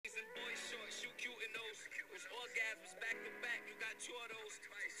orgasms back to back. You got two of those.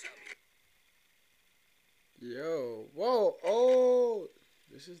 Tell me. Yo, whoa, oh,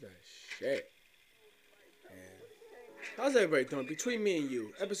 this is that shit. Man. How's everybody doing? Between me and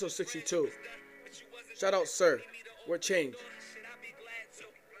you, episode 62. Shout out, sir. What changed?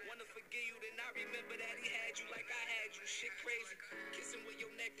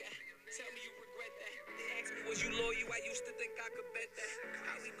 Was you loyal? I used to think I could bet that.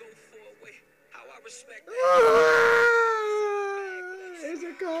 How we go forward? How I respect that. It's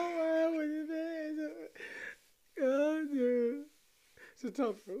a cold one with your man. Oh, dude. It's a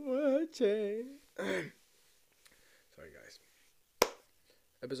tough one. Change. Sorry, guys.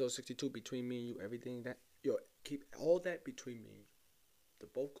 Episode 62, between me and you, everything that. Yo, keep all that between me and you. The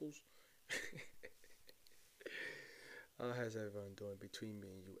vocals. How's everyone doing? Between me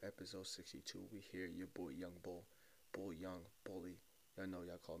and you, episode 62. We hear your boy Young Bull. Bull Young, Bully. Y'all know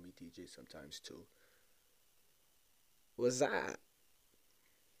y'all call me DJ sometimes too. What's that?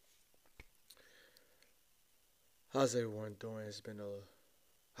 How's everyone doing?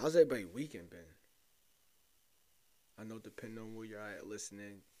 How's everybody weekend been? I know depending on where you're at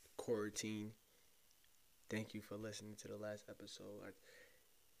listening, quarantine. Thank you for listening to the last episode.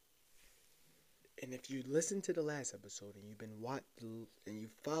 And if you listened to the last episode and you've been watching and you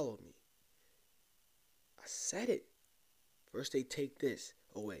followed me, I said it. First they take this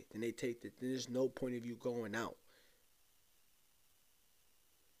away, then they take this. Then there's no point of you going out.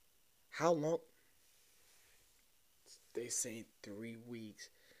 How long? They say 3 weeks.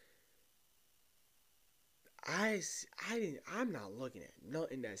 I'm not looking at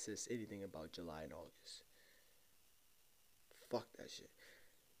nothing that says anything about July and August. Fuck that shit.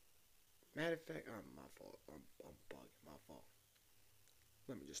 Matter of fact, my fault. I'm bugging. My fault.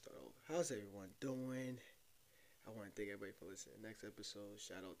 Let me just start over. How's everyone doing? I want to thank everybody for listening to the next episode.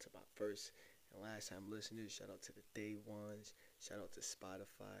 Shout out to my first and last time listeners. Shout out to the day ones. Shout out to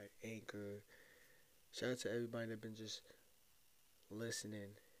Spotify, Anchor. Shout out to everybody that been just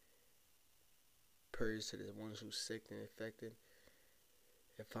listening. Prayers to the ones who's sick and infected.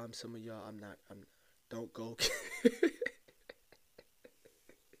 If I'm some of y'all, don't go.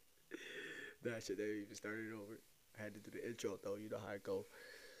 That shit never even started over. I had to do the intro though, you know how it go.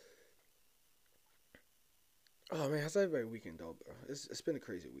 Oh man, how's everybody weekend though, bro? It's been a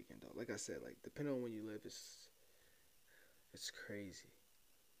crazy weekend though. Like I said, like depending on when you live, it's crazy.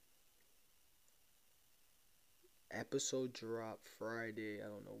 Episode drop Friday. I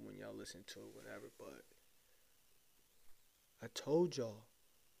don't know when y'all listen to it, whatever, but I told y'all.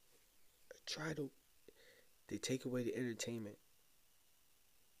 They take away the entertainment.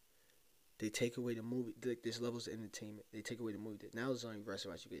 They take away the movie. Like there's levels of entertainment. They take away the movie. Now there's only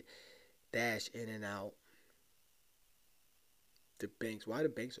restaurants you get dash in and out. The banks. Why are the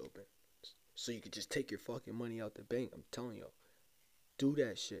banks open? So you could just take your fucking money out the bank. I'm telling y'all. Do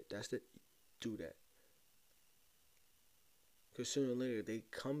that shit. Do that. Because sooner or later, if they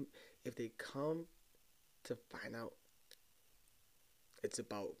come to find out it's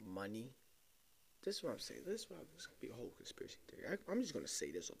about money, this is what I'm saying. This is going to be a whole conspiracy theory. I'm just going to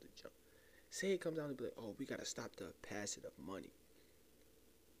say this off the jump. Say it comes down to be like, oh, we got to stop the passing of money.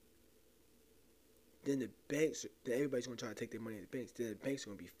 Then the banks, everybody's going to try to take their money to the banks. Then the banks are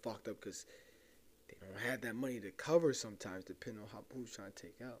going to be fucked up because they don't have that money to cover sometimes, depending on who's trying to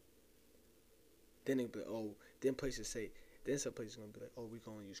take out. Then they'll be like, oh, then some places are going to be like, oh, we're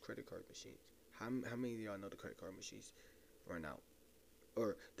going to use credit card machines. How many of y'all know the credit card machines run out?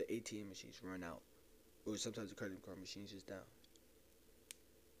 Or the ATM machines run out? Or sometimes the credit card machines is down.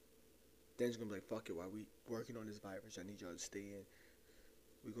 Then it's going to be like, fuck it, while we working on this virus, I need y'all to stay in.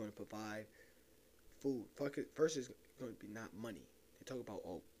 We're going to provide food. Fuck it. First, it's going to be not money. They talk about,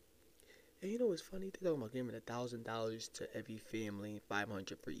 oh, and you know what's funny? They talking about giving $1,000 to every family,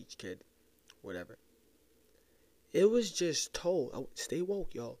 $500 for each kid, whatever. It was just told. Stay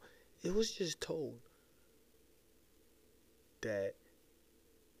woke, y'all. It was just told that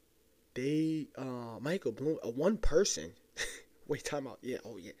they, Michael Bloom, one person. Wait, time out. Yeah,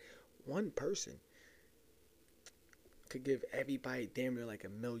 oh yeah, one person could give everybody damn near like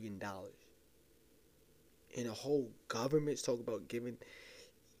 $1 million. And the whole government's talking about giving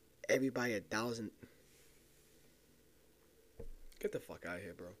everybody 1,000. Get the fuck out of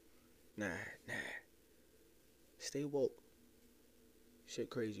here, bro. Nah. Stay woke. Shit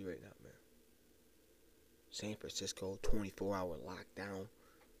crazy right now, man. San Francisco, 24-hour lockdown.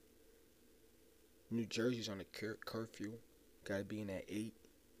 New Jersey's on a curfew. Gotta be in at 8.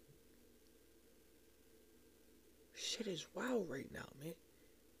 Shit is wild right now, man.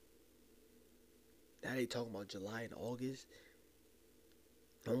 Now they talking about July and August.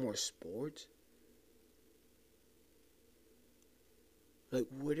 No more sports. Like,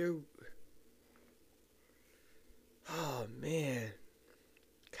 what are... Oh, man.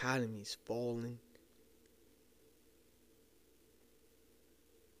 Economy's falling.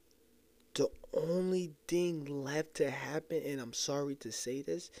 The only thing left to happen, and I'm sorry to say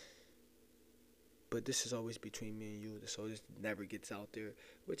this, but this is always between me and you, so this never gets out there,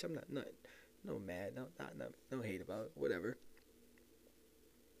 which I'm not no mad, no hate about it, whatever.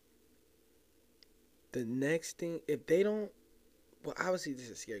 The next thing, if they don't, well, obviously this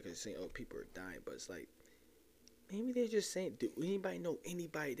is scary because it's saying, oh, people are dying, but it's like, maybe they're just saying, do anybody know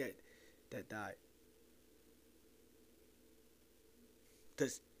anybody that died?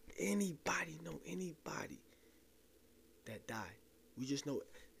 Does anybody know anybody that died? We just know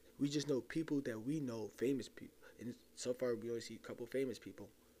people that we know, famous people, and so far we only see a couple famous people.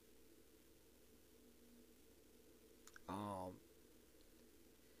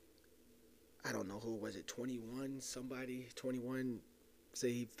 I don't know who was it. 21. Somebody 21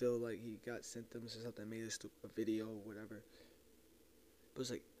 say he feel like he got symptoms or something. Made a video or whatever. But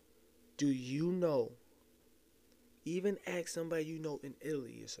it's like, do you know? Even ask somebody you know in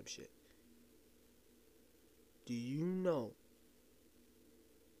Italy or some shit. Do you know?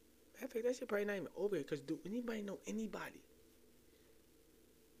 Matter of fact, that shit probably not even over here. Because do anybody know anybody?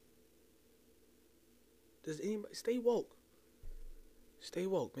 Does anybody... Stay woke. Stay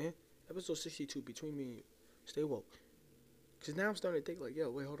woke, man. Episode 62, between me and you. Stay woke. Because now I'm starting to think like, yo,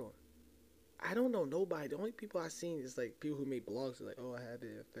 wait, hold on. I don't know nobody. The only people I've seen is like people who make blogs. Like, oh, I had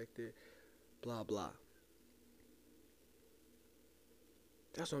it affected. Blah, blah.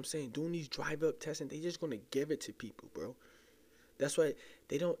 That's what I'm saying. Doing these drive-up testing, they just going to give it to people, bro. That's why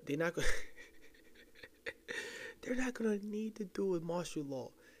they're not going to... They're not going to need to do a martial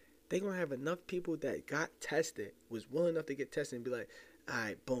law. They're going to have enough people that got tested, was willing enough to get tested and be like, all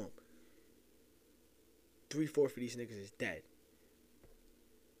right, boom. 3/4 of these niggas is dead.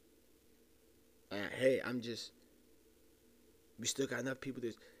 Hey, we still got enough people.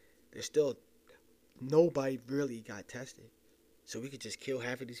 There's still nobody really got tested, so we could just kill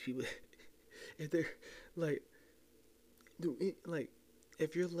half of these people. If they're like, dude, like,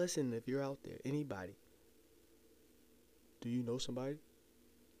 if you're listening, if you're out there, anybody, do you know somebody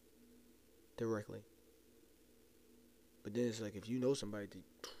directly? But then it's like, if you know somebody,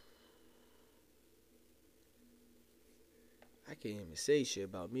 I can't even say shit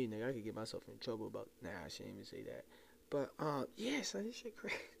about me, nigga. I could get myself in trouble about... Nah, I shouldn't even say that. But, yeah, son, this shit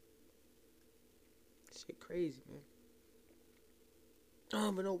crazy. This shit crazy, man. I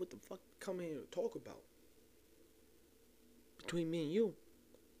don't even know what the fuck come here to talk about. Between me and you.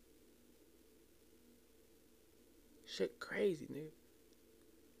 Shit crazy, nigga.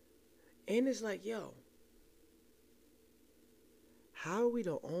 And it's like, yo... How are we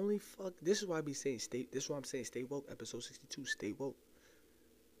the only fuck... This is why I be saying this is why I'm saying stay woke. Episode 62, stay woke.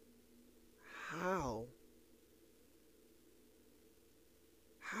 How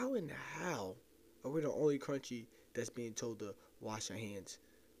in the hell are we the only country that's being told to wash our hands?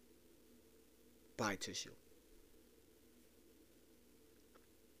 Buy tissue.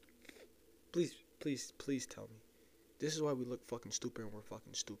 Please tell me. This is why we look fucking stupid and we're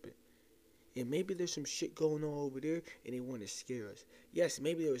fucking stupid. And maybe there's some shit going on over there and they want to scare us. Yes,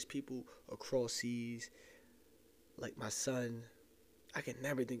 maybe there was people across seas, like my son. I can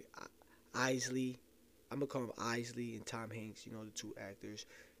never think... Isley. I'm going to call him Isley and Tom Hanks. You know, the two actors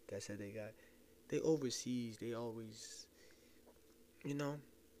that said they overseas. They always, you know.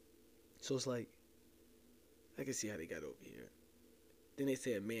 So it's like, I can see how they got over here. Then they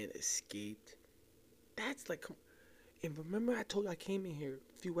say a man escaped. That's like... And remember I told you I came in here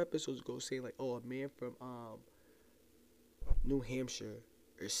a few episodes ago saying like, oh, a man from New Hampshire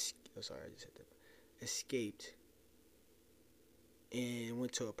escaped and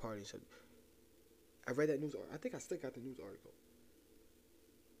went to a party. So I read that news article. I think I still got the news article.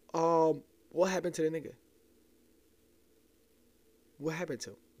 What happened to the nigga? What happened to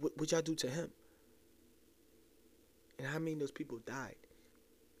him? What y'all do to him? And how many of those people died?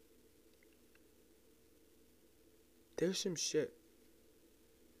 There's some shit.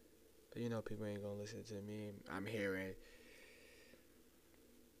 But you know, people ain't gonna listen to me. I'm hearing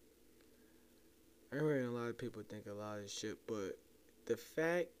a lot of people think a lot of shit, but the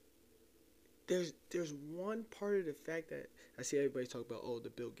fact, there's one part of the fact that I see everybody talk about, oh,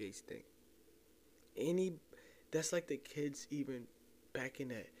 the Bill Gates thing. That's like the kids even back in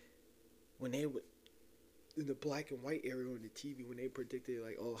that, when they would, in the black and white era on the TV, when they predicted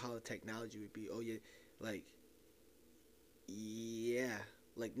like, oh, how the technology would be. Oh yeah, like, yeah,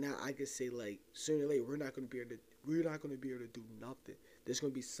 like now I could say like sooner or later we're not gonna be able to do nothing. There's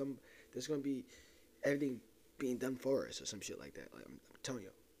gonna be everything being done for us or some shit like that. Like I'm telling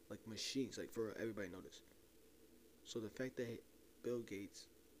you, like machines, like for real, everybody know this. So the fact that Bill Gates,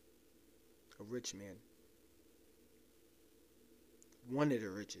 a rich man, one of the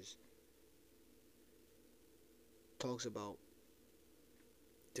richest, talks about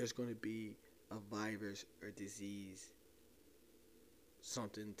there's going to be a virus or disease,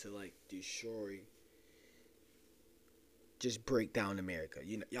 something to like destroy, just break down America.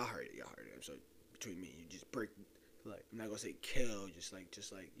 You know, y'all heard it. So between me and you, just break. Like I'm not gonna say kill, just like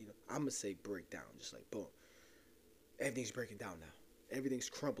you know, I'm gonna say break down, just like boom. Everything's breaking down now. Everything's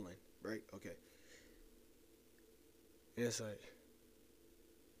crumbling, right? Okay. And it's like,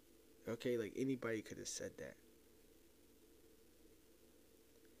 okay, like anybody could have said that.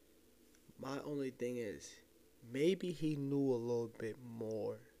 My only thing is, maybe he knew a little bit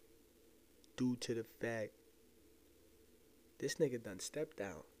more due to the fact this nigga done stepped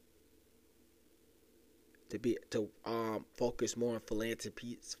down to focus more on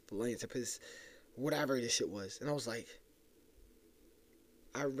philanthropist, whatever this shit was. And I was like,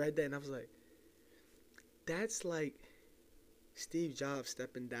 I read that and I was like, that's like Steve Jobs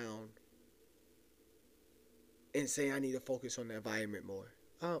stepping down and saying I need to focus on the environment more.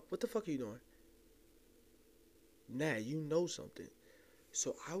 What the fuck are you doing? Nah, you know something.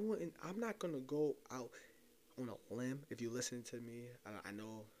 So I'm not gonna go out on a limb. If you listen to me, I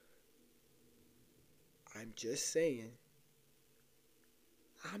know. I'm just saying.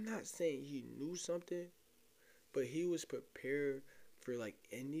 I'm not saying he knew something, but he was prepared for like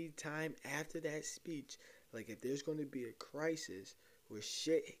any time after that speech. Like if there's gonna be a crisis where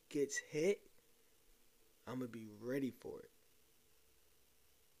shit gets hit, I'm gonna be ready for it.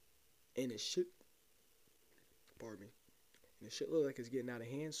 And the shit, pardon me, and the shit look like it's getting out of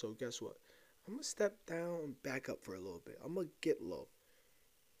hand. So guess what? I'm gonna step down and back up for a little bit. I'm gonna get low.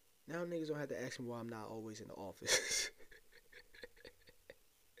 Now niggas don't have to ask me why I'm not always in the office.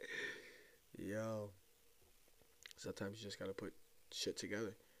 Yo, sometimes you just gotta put shit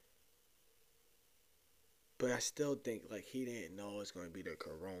together. But I still think like he didn't know it's gonna be the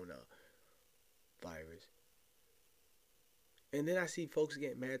corona virus. And then I see folks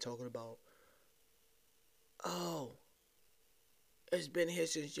get mad talking about, oh, it's been here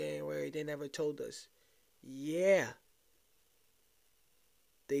since January. They never told us. Yeah,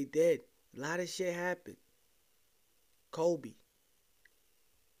 they did. A lot of shit happened. Kobe.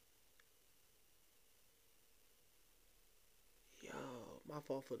 Yo, my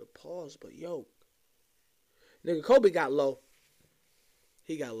fault for the pause, but yo, nigga, Kobe got low.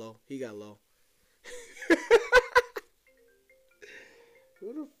 He got low.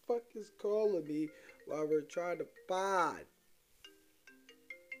 Who the fuck is calling me while we're trying to pod?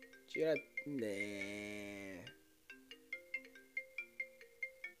 Nah.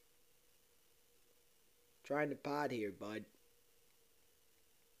 Trying to pod here, bud.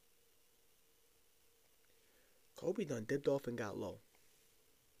 Kobe done dipped off and got low.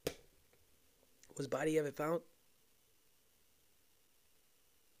 Was body ever found?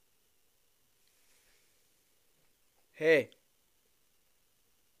 Hey.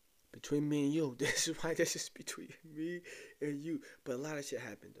 Between me and you. This is why this is between me and you. But a lot of shit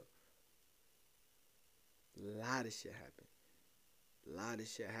happened, though. A lot of shit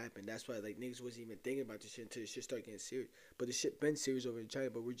happened. That's why, like, niggas wasn't even thinking about this shit until the shit started getting serious. But the shit been serious over in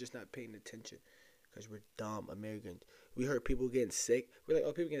China, but we're just not paying attention. Because we're dumb Americans. We heard people getting sick. We're like,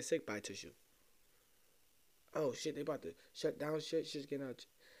 oh, people getting sick, buy tissue. Oh, shit, they about to shut down shit. Shit's getting out.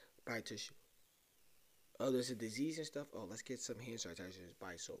 Buy tissue. Oh, there's a disease and stuff. Oh, let's get some hand sanitizer.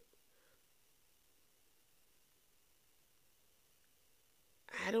 Buy soap.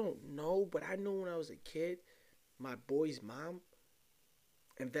 I don't know, but I know when I was a kid, my boy's mom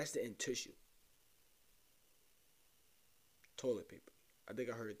invested in tissue. Toilet paper. I think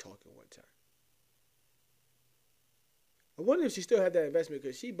I heard her talking one time. I wonder if she still had that investment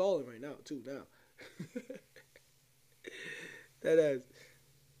because she balling right now, too, now. That ass.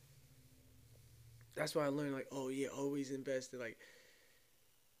 That's why I learned, like, oh, yeah, always invest in, like,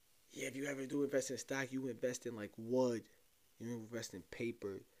 yeah, if you ever do invest in stock, you invest in, like, wood. You invest in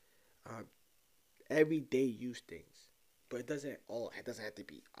paper. Everyday use things. But it doesn't have to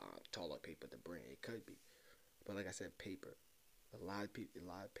be toilet paper, the brand. It could be. But like I said, paper. A lot of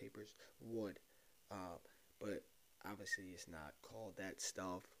papers, wood. But obviously it's not called that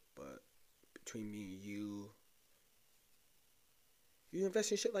stuff. But between me and you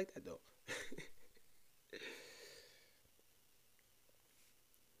invest in shit like that, though.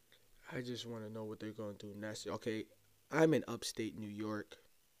 I just want to know what they're going to do next. Okay, I'm in upstate New York,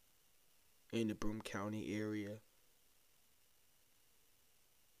 in the Broome County area.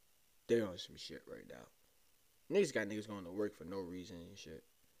 They're on some shit right now. Niggas got niggas going to work for no reason and shit.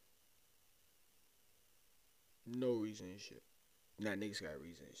 No reason and shit. Nah, niggas got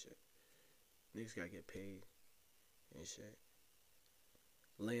reason and shit. Niggas gotta get paid and shit.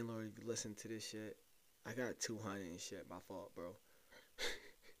 Landlord, if you listen to this shit, I got 200 and shit. My fault, bro.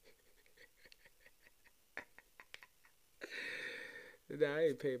 Nah, I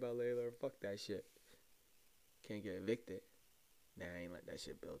ain't paid my landlord. Fuck that shit. Can't get evicted. Nah, I ain't let that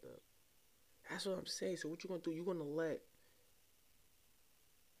shit build up. That's what I'm saying. So what you gonna do? You gonna let?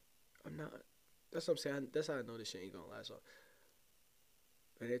 I'm not. That's what I'm saying. That's how I know this shit ain't gonna last long.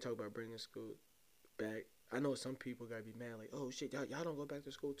 And they talk about bringing school back. I know some people gotta be mad, like, oh shit, y'all don't go back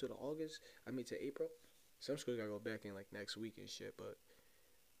to school till the August. I mean to April. Some schools gotta go back in like next week and shit. But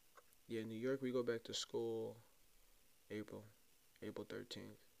yeah, New York we go back to school April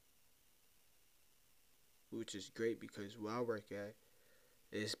 13th, which is great because where I work at,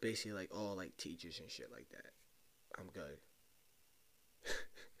 it's basically like all like teachers and shit like that. I'm good.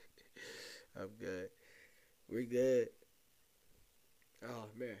 I'm good. We're good. Oh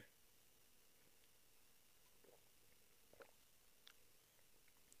man.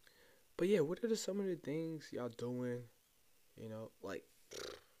 But yeah, what are some of the things y'all doing? You know, like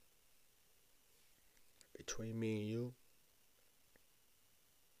between me and you.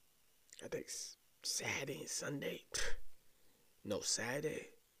 I think Saturday and Sunday. No, Saturday.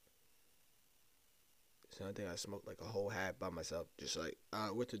 So I think I smoked like a whole half by myself. Just like,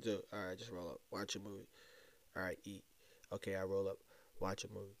 what to do? Alright, just roll up. Watch a movie. Alright, eat. Okay, I roll up. Watch a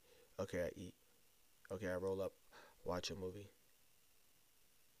movie. Okay, I eat. Okay, I roll up. Watch a movie.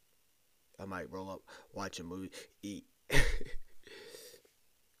 I might roll up. Watch a movie. Eat.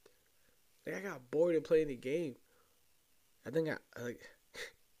 Like, I got bored of playing the game. I think I like...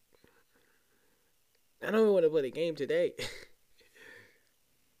 I don't even want to play the game today.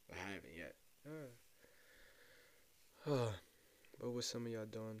 I haven't yet. But what some of y'all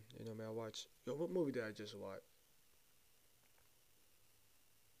doing? You know, man, I watch. Yo, what movie did I just watch?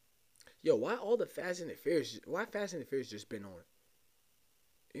 Yo, why all the Fast and the Furious? Why Fast and the Furious just been on?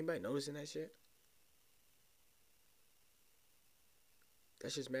 Anybody noticing that shit?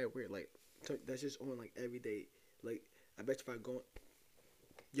 That's just mad weird. Like, that's just on like every day. Like, I bet you if I go,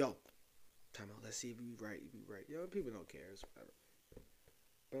 yo, time out. Let's see if you right. You be right. Yo, people don't care. It's whatever.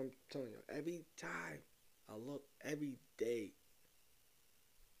 But I'm telling you, every time I look, every day,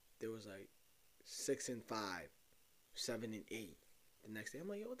 there was like 6 and 5, 7 and 8. The next day, I'm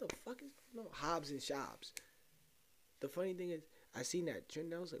like, yo, what the fuck is going on? Hobbs and Shops. The funny thing is, I seen that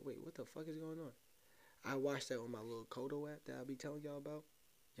trend. I was like, wait, what the fuck is going on? I watched that on my little Kodo app that I'll be telling y'all about.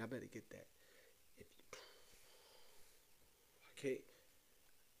 Y'all better get that. If you... Okay.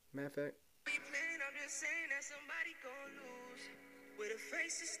 Matter of fact. I'm just saying that somebody gon' lose. With a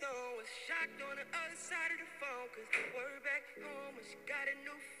face of stone, was shocked on the other side of the phone. Cause the word back home was she got a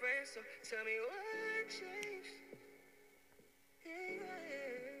new friend. So tell me what changed.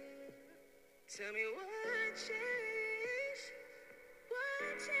 Yeah. Tell me what changed.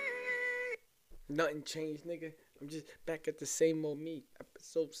 What changed? Nothing changed, nigga. I'm just back at the same old me.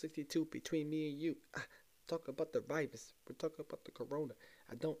 Episode 62 between me and you. Talk about the virus. We're talking about the corona.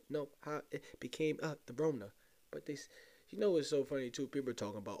 I don't know how it became the Rona. But they, you know what's so funny too? People are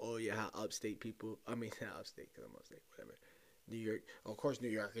talking about, oh yeah, how upstate people, I mean not upstate because I'm upstate, whatever. New York, of course New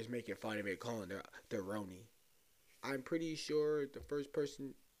York is making fun of it, calling the Roni. I'm pretty sure the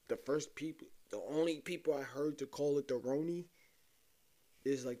only people I heard to call it the Roni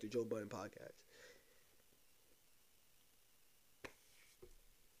is like the Joe Budden podcast.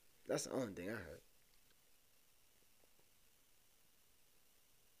 That's the only thing I heard.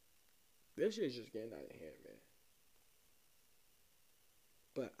 This shit's just getting out of hand, man.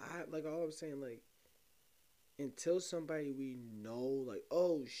 But all I'm saying, like, until somebody we know, like,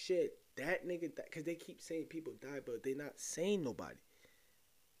 oh shit, that nigga died, because they keep saying people died, but they're not saying nobody.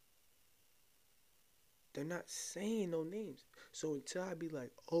 They're not saying no names. So until I be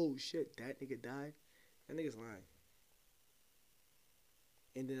like, oh shit, that nigga died, that nigga's lying.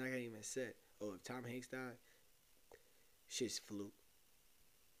 And then I got even said, oh, if Tom Hanks died, shit's fluke.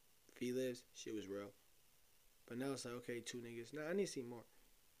 If he lives, shit was real. But now it's like, okay, 2 niggas. Nah, I need to see more.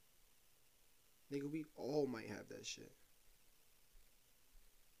 Nigga, we all might have that shit.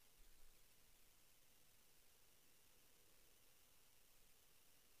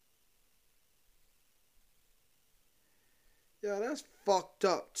 Yo, that's fucked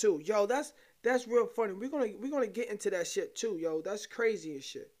up too. Yo, that's real funny. We're gonna get into that shit too, yo. That's crazy and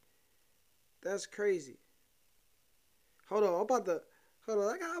shit. That's crazy. Hold on, I'm about to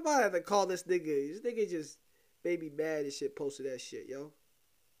have to call this nigga. This nigga just made me mad and shit, posted that shit, yo.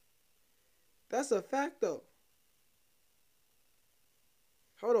 That's a fact though.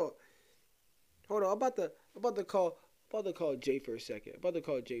 Hold on. Hold on. I'm about to call Jay for a second.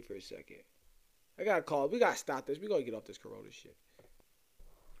 I gotta call. We gotta stop this. We gotta get off this Corona shit.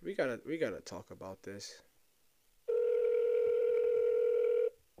 We gotta talk about this.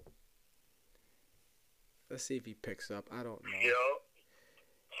 Let's see if he picks up. I don't know.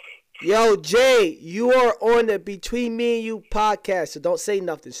 Yo, Jay, you are on the Between Me and You podcast, so don't say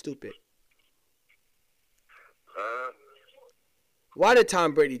nothing stupid. Why did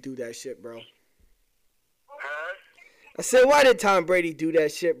Tom Brady do that shit, bro? I said, why did Tom Brady do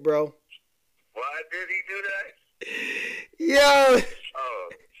that shit, bro? Why did he do that? Yo. Oh,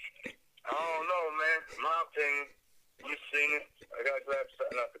 I don't know, man. My opinion. You seen it. I gotta grab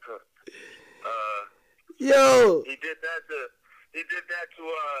something out the cook. Yo. He did that to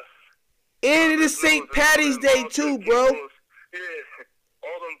And it is St. Patty's Day too, bro. Yeah.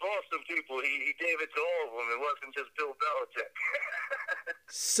 All them Boston people, he gave it to all of them. It wasn't just Bill Belichick.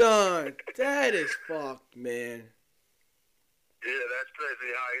 Son, that is fucked, man. Yeah, that's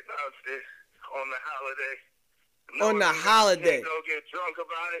crazy how he announced it on the holiday. On the holiday. Don't get drunk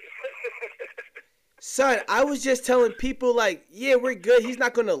about it. Son, I was just telling people, like, yeah, we're good. He's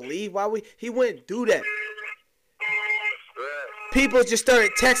not going to leave. He wouldn't do that. People just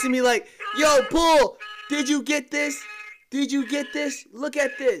started texting me like, yo, Bull, did you get this? Did you get this? Look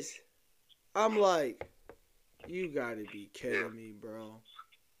at this. I'm like, you got to be kidding me, bro.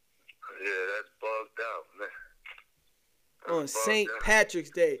 Yeah, that's bugged out, man. On St.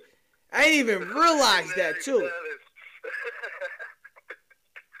 Patrick's Day. I didn't even realize that, too. I'm like,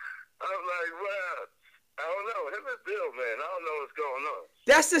 wow. I don't know. Him and Bill, man. I don't know what's going on.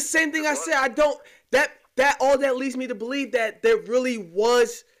 That's the same thing I said. I don't. All that leads me to believe that there really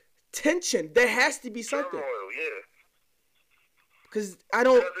was tension. There has to be something. Turmoil, yeah. Because I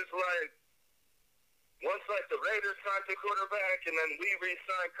don't. Because it's like, once like the Raiders signed the quarterback and then we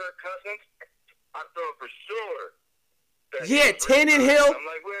re-signed Kirk Cousins, I thought for sure. Yeah, Tannehill. I'm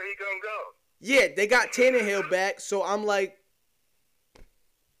like, where he gonna go? Yeah, they got Tannehill back, so I'm like,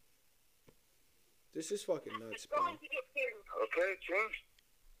 this is fucking nuts, bro. Okay, Jim.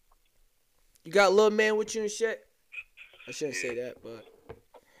 You got a little man with you and shit? I shouldn't say that, but.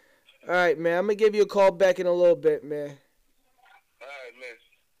 All right, man. I'm going to give you a call back in a little bit, man. All right, man.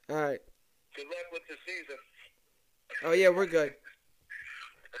 All right. Good luck with the season. Oh, yeah, we're good.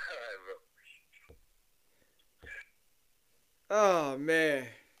 All right, bro. Oh, man.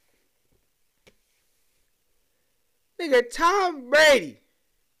 Nigga, Tom Brady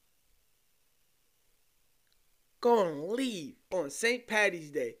gonna leave on St.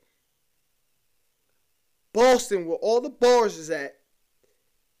 Patty's Day. Boston, where all the bars is at.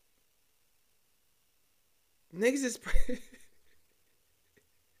 Niggas is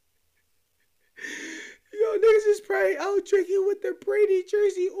niggas is praying out drinking with the Brady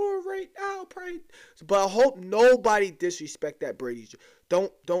jersey on right now. But I hope nobody disrespect that Brady jersey.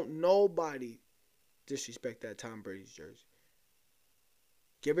 Don't nobody disrespect that Tom Brady's jersey.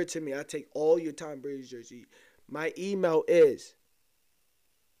 Give it to me. I'll take all your Tom Brady's jersey. My email is.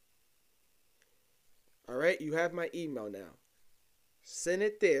 All right, you have my email now. Send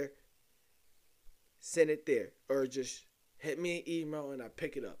it there. Or just hit me an email and I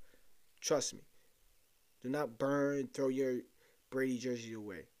pick it up. Trust me. Do not throw your Brady jersey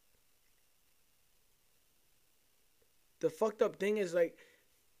away. The fucked up thing is, like,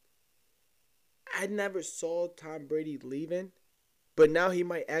 I never saw Tom Brady leaving, but now he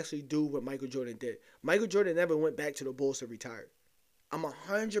might actually do what Michael Jordan did. Michael Jordan never went back to the Bulls to retire. I'm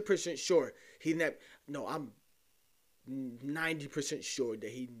 100% sure he never. No, I'm 90% sure that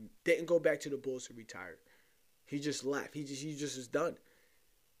he didn't go back to the Bulls to retire. He just left. He just is done.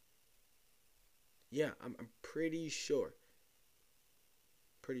 Yeah, I'm pretty sure.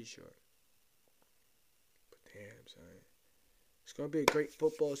 Pretty sure. But damn, son. It's going to be a great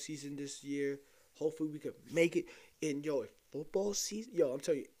football season this year. Hopefully we can make it. And, if football season... I'm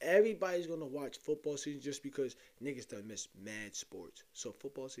telling you, everybody's going to watch football season just because niggas done miss mad sports. So,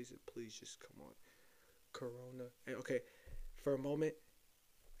 football season, please just come on. Corona. And, okay, for a moment,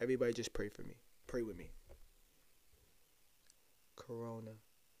 everybody just pray for me. Pray with me. Corona.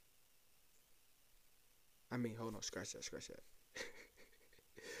 Hold on. Scratch that.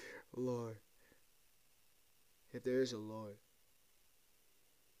 Lord. If there is a Lord.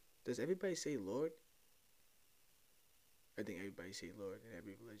 Does everybody say Lord? I think everybody say Lord in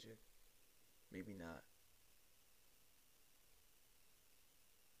every religion. Maybe not.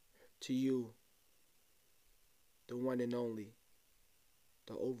 To you, the one and only,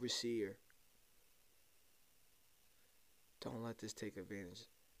 the overseer, don't let this take advantage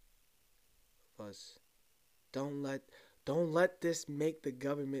of us. Don't Don't let this make the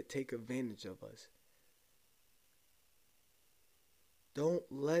government take advantage of us. Don't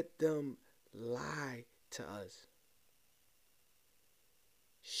let them lie to us.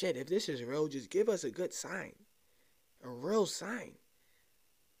 Shit, if this is real, just give us a good sign. A real sign.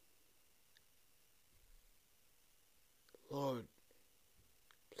 Lord,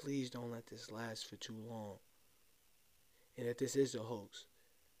 please don't let this last for too long. And if this is a hoax,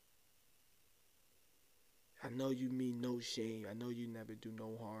 I know you mean no shame. I know you never do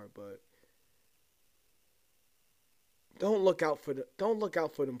no harm, but don't look out for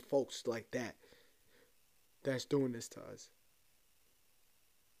them folks like that that's doing this to us.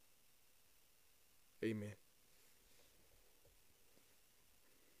 Amen.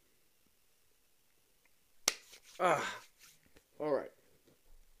 All right.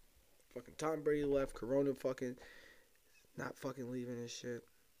 Fucking Tom Brady left. Corona fucking not fucking leaving this shit.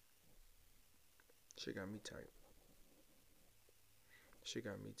 Shit got me tight.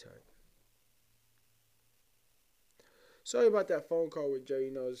 Sorry about that phone call with Joe.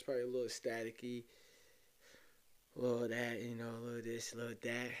 You know, it's probably a little staticky. A little that, you know, a little this, a little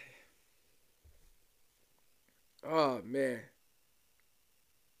that. Oh, man.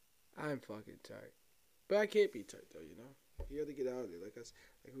 I'm fucking tight. But I can't be tight, though, you know. You have to get out of there, like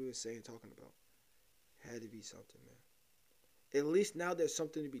we were saying, talking about. Had to be something, man. At least now there's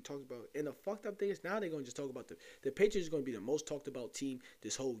something to be talked about. And the fucked up thing is now they're going to just talk about the Patriots are going to be the most talked about team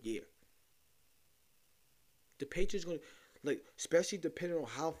this whole year. The Patriots going to, like, especially depending on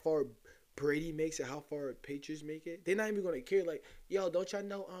how far Brady makes it, how far Patriots make it. They're not even going to care. Like, yo, don't y'all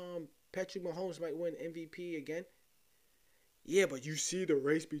know Patrick Mahomes might win MVP again? Yeah, but you see the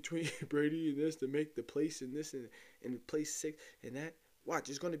race between Brady and this to make the place in this and place 6 and that. Watch,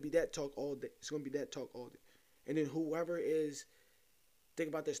 it's going to be that talk all day. And then whoever is, think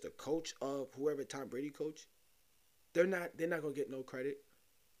about this, the coach of whoever Tom Brady coach, they're not going to get no credit.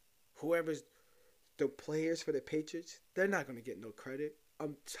 Whoever's the players for the Patriots, they're not going to get no credit.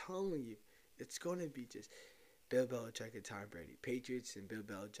 I'm telling you, it's going to be just Bill Belichick and Tom Brady. Patriots and Bill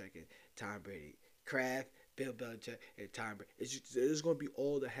Belichick and Tom Brady. Kraft, Bill Belichick, and Tom Brady. It's going to be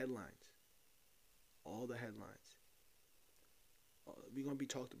all the headlines. All the headlines. We're going to be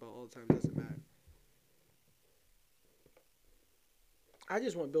talked about all the time. It doesn't matter. I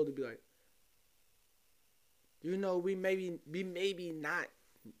just want Bill to be like, you know, we maybe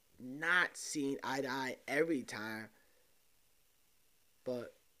not seeing eye to eye every time,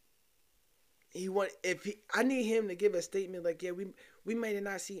 but I need him to give a statement like, yeah, we may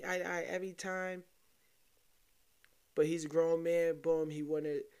not see eye to eye every time, but he's a grown man. Boom, he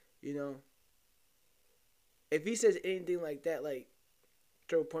wanted, you know. If he says anything like that, like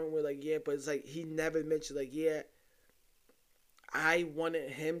to a point where like, yeah, but it's like he never mentioned like, yeah, I wanted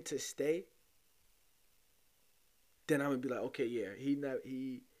him to stay, then I'm gonna be like, okay, yeah, he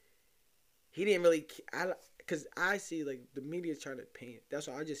didn't really, because I see like the media is trying to paint. That's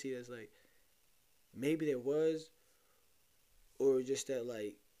why I just see it as like maybe there was, or just that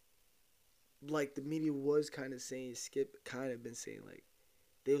like the media was kind of saying, Skip kind of been saying like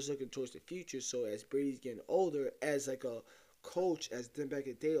they was looking towards the future. So as Brady's getting older, as like a coach, as then back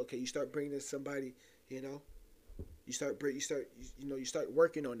in the day, okay, you start bringing in somebody, you know. You start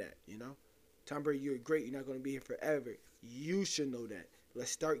working on that, you know. Tom Brady, you're great. You're not going to be here forever. You should know that.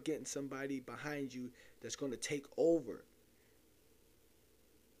 Let's start getting somebody behind you that's going to take over.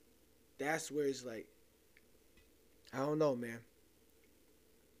 That's where it's like, I don't know, man.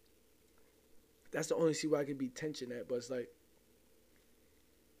 That's the only see where I can be tension at. But it's like,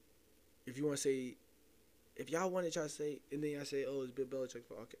 if you want to say, if y'all want to try to say, and then y'all say, oh, it's Bill Belichick.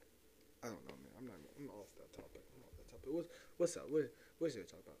 Okay, I don't know, man. I'm off that topic. What's up? What's there to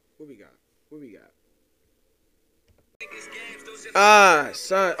talk about? What we got?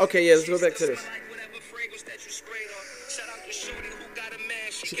 Son. Okay, yeah, let's go back to this.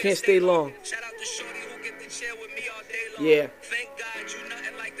 She can't stay long. Yeah.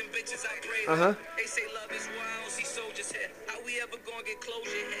 Uh-huh. They say love is wild, see soldiers here. How we ever gonna get closure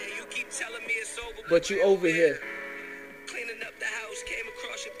here? You keep telling me it's over, but you over here. Cleaning up the house, came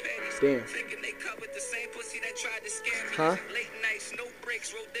across your panties. Damn. Thinking they covered the same pussy that tried to scare me. Huh? Late nights, no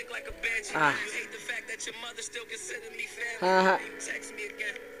breaks, roll dick like a banshee. You hate the fact that your mother still consider me family. You text me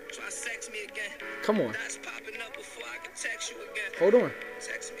again, try to sex me again. Come on. That's popping up before I can text you again. Hold on.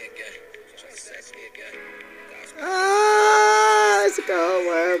 Text me again, try to sex me again. Let's go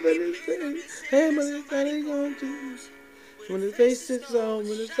wherever this is. Hey, but it's not gonna do. When the face is on,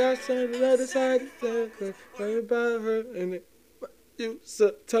 when the shots on the other side of the worry about her and it, you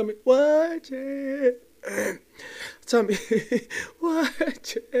so tell me what you tell me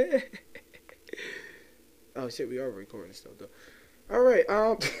what you. Oh shit, we are recording still though. All right,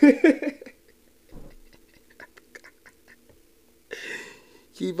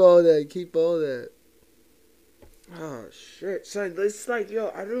 keep all that. Oh shit, son, it's like,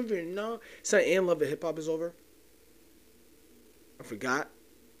 yo, I don't even know. Son, and Love and Hip Hop is over. I forgot.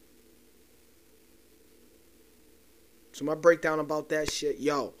 So my breakdown about that shit,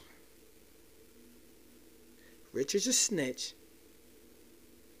 yo. Rich is a snitch.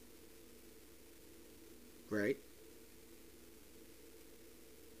 Right?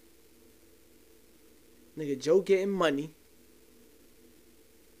 Nigga, Joe getting money.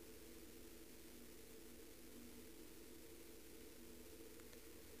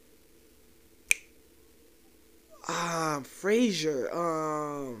 Frazier,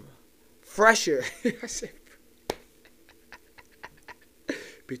 Fresher. I said,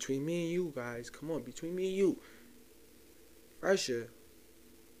 between me and you guys, come on, between me and you. Fresher.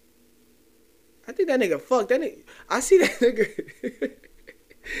 I think that nigga fucked. That nigga, I see that nigga.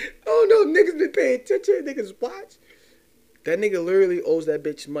 Oh no, niggas been paying attention. Niggas watch. That nigga literally owes that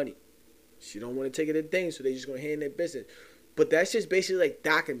bitch money. She don't want to take it a thing, so they just gonna hand their business. But that's just basically like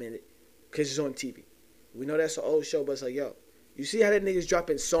documented, cause it's on TV. We know that's an old show, but it's like, yo, you see how that nigga's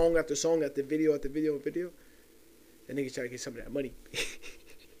dropping song after song after video after video after video? That nigga's trying to get some of that money.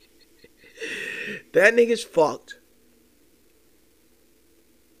 That nigga's fucked.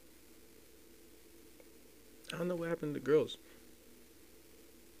 I don't know what happened to the girls.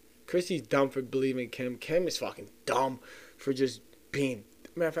 Chrissy's dumb for believing Kim. Kim is fucking dumb for just being...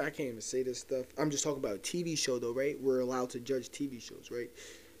 Matter of fact, I can't even say this stuff. I'm just talking about a TV show, though, right? We're allowed to judge TV shows, right?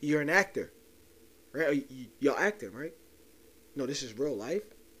 You're an actor, right? You're acting, right? No, this is real life.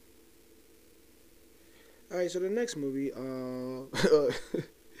 All right, so the next movie,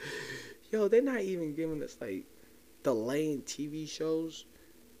 yo, they're not even giving us, like, delaying TV shows.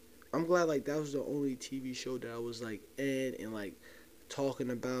 I'm glad, like, that was the only TV show that I was, like, in and, like, talking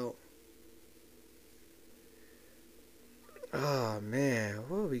about. Oh, man.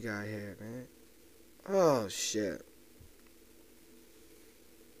 What we got here, man? Oh, shit.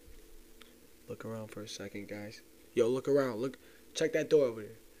 Look around for a second, guys. Yo, look around. Look. Check that door over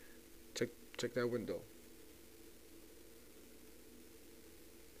there. Check that window.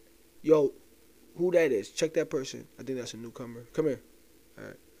 Yo, who that is? Check that person. I think that's a newcomer. Come here.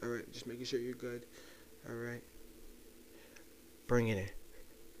 All right. Just making sure you're good. All right. Bring it in.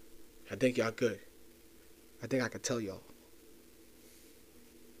 I think y'all good. I think I can tell y'all.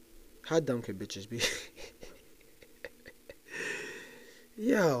 How dumb can bitches be?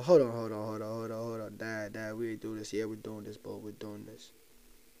 Yo, hold on. Dad, we ain't doing this. Yeah, we're doing this, but we're doing this.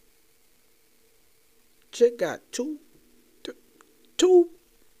 Chick got two.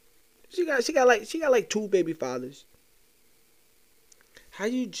 She got like two baby fathers. How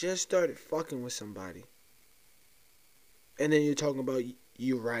you just started fucking with somebody, and then you're talking about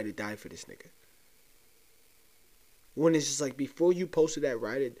you ride or die for this nigga? When it's just like before you posted that I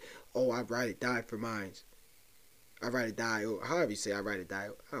ride or die for mines. I ride or die, or however you say I ride or die.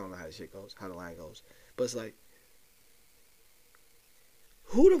 I don't know how the shit goes, how the line goes. But it's like,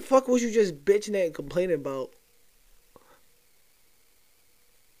 who the fuck was you just bitching at and complaining about?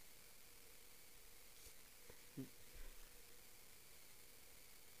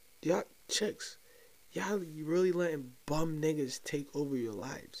 Y'all chicks, y'all really letting bum niggas take over your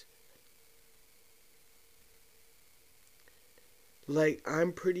lives. Like,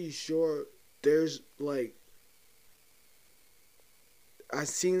 I'm pretty sure there's, like, I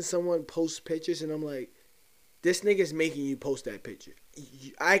seen someone post pictures and I'm like, this nigga's making you post that picture.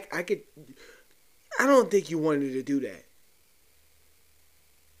 I don't think you wanted to do that.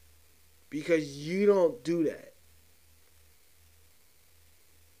 Because you don't do that.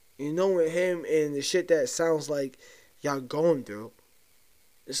 You know, with him and the shit that sounds like y'all going through,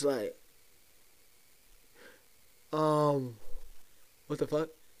 it's like, what the fuck?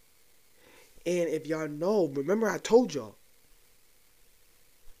 And if y'all know, remember I told y'all,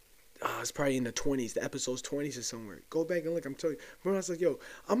 it's probably in the 20s, the episode's 20s or somewhere. Go back and look, I'm telling you. Remember I was like, yo,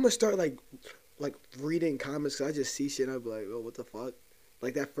 I'm going to start like reading comments, because I just see shit and I'm like, oh, what the fuck?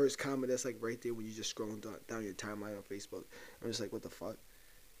 Like that first comment that's like right there when you just scrolling down your timeline on Facebook. I'm just like, what the fuck?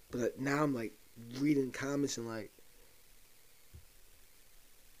 But now I'm like reading comments and like,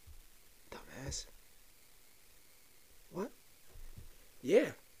 dumbass. What?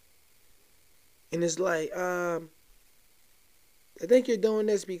 Yeah. And it's like, I think you're doing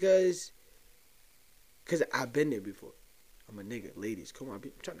this because I've been there before. I'm a nigga. Ladies, come on.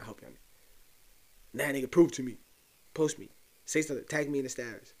 I'm trying to help y'all. Nah, nigga, prove to me. Post me. Say something. Tag me in the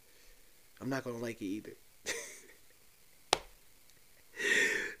status. I'm not going to like it either.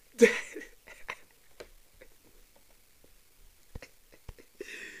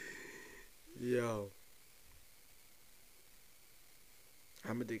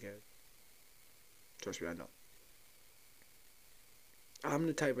 dickhead. Trust me, I know. I'm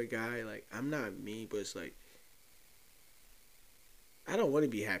the type of guy, like, I'm not mean, but it's like, I don't want to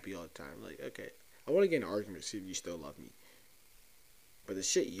be happy all the time. Like, okay, I want to get in an argument to see if you still love me. But the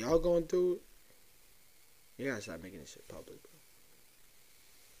shit y'all going through, you gotta stop making this shit public, bro.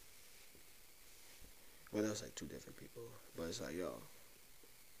 Well, that was like two different people. But it's like, yo.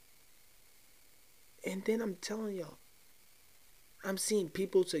 And then I'm telling y'all, I'm seeing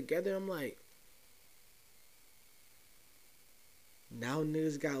people together, I'm like, now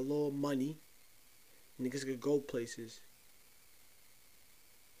niggas got a little money. Niggas could go places.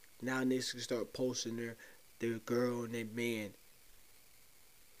 Now niggas can start posting their girl and their man.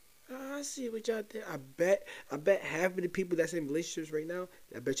 I see what y'all think. I bet half of the people that's in relationships right now,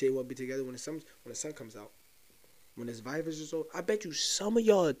 I bet you they won't be together when the sun comes out. When this virus is over, I bet you some of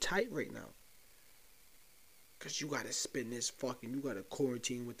y'all are tight right now. Cause you gotta spend this you gotta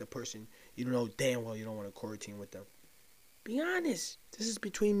quarantine with the person you know damn well you don't want to quarantine with them. Be honest. This is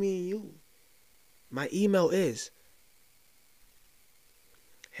between me and you. My email is.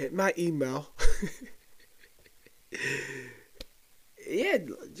 Hit my email. Yeah,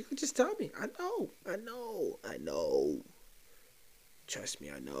 you can just tell me. I know. Trust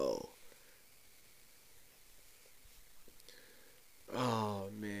me, I know. Oh,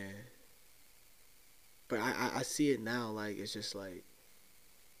 man. But I see it now, like, it's just like.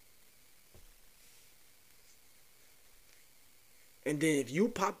 And then if you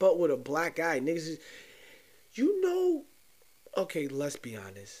pop up with a black guy, niggas, you know, okay, let's be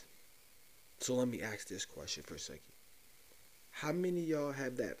honest. So let me ask this question for a second. How many of y'all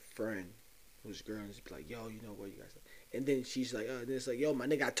have that friend whose girl is like, yo, you know what you guys, and then she's like, and it's like, yo, my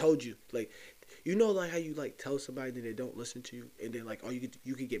nigga, I told you, like, you know, like how you like tell somebody that they don't listen to you, and then like, oh, you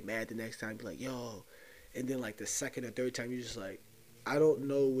could get mad the next time, be like, yo, and then like the second or third time, you're just like, I don't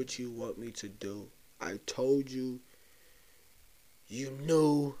know what you want me to do. I told you. You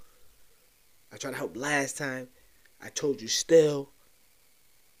knew. I tried to help last time. I told you still.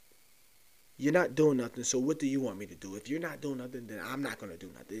 You're not doing nothing, so what do you want me to do? If you're not doing nothing, then I'm not going to do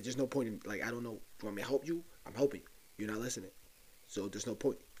nothing. There's just no point in, like, I don't know. You want me to help you? I'm helping you. You're not listening. So there's no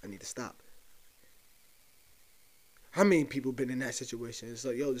point. I need to stop. How many people been in that situation? It's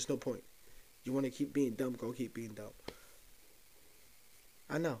like, yo, there's no point. You want to keep being dumb, go keep being dumb.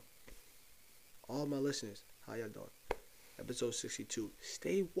 I know. All my listeners, how y'all doing? Episode 62.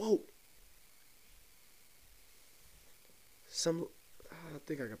 Stay woke. I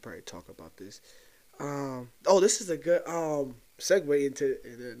think I could probably talk about this. This is a good segue into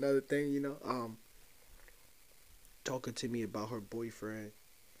another thing, you know. Talking to me about her boyfriend.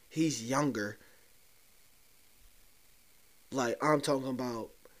 He's younger. Like, I'm talking about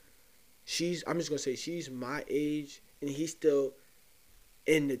I'm just gonna say she's my age and he's still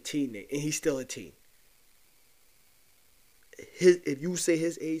in the teenage and he's still a teen. If you say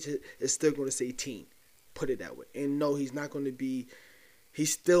his age, it's still gonna say teen. Put it that way. And no, he's not gonna be.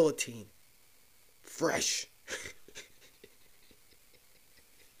 He's still a teen. Fresh.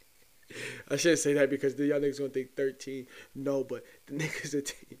 I shouldn't say that because the young niggas gonna think 13. No, but the nigga's a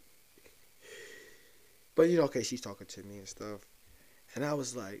teen. But you know, okay, she's talking to me and stuff. And I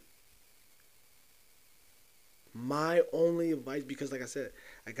was like, my only advice, because like I said,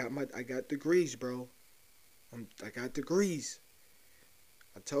 I got degrees, bro. I got degrees.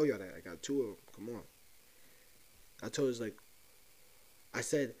 I tell y'all that. I got 2 of them. Come on. I told her, like, I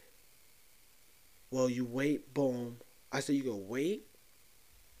said, well, you wait, boom. I said, you go wait,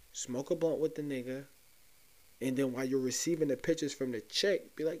 smoke a blunt with the nigga, and then while you're receiving the pictures from the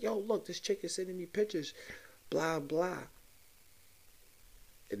chick, be like, yo, look, this chick is sending me pictures, blah, blah.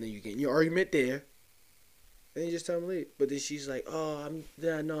 And then you get in your argument there, and you just tell him to leave. But then she's like, oh, I'm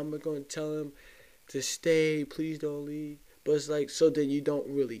going to tell him to stay, please don't leave. But it's like, so then you don't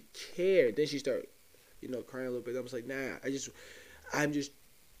really care. Then she start, crying a little bit. I was like, nah, I'm just,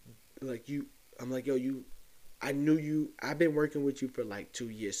 like, I'm like, yo, I knew you, I've been working with you for like 2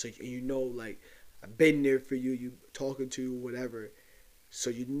 years. So, like, I've been there for you, you talking to you, whatever.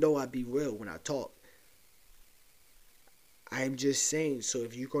 So, I be real when I talk. I'm just saying, so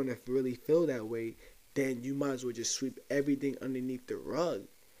if you're going to really feel that way, then you might as well just sweep everything underneath the rug.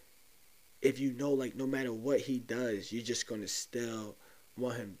 If like, no matter what he does, you're just going to still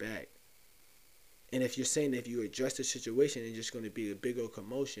want him back. And if you're saying that if you address the situation, it's just going to be a big old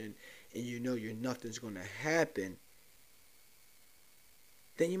commotion, and nothing's going to happen,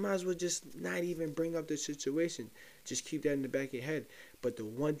 then you might as well just not even bring up the situation. Just keep that in the back of your head. But the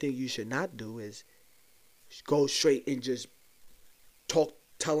one thing you should not do is go straight and just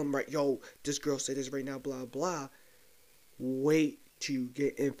tell him, right, yo, this girl said this right now, blah, blah. Wait to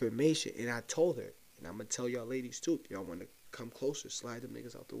get information. And I told her, and I'm gonna tell y'all ladies too, if y'all wanna come closer, slide them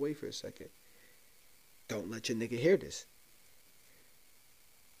niggas out the way for a second. Don't let your nigga hear this.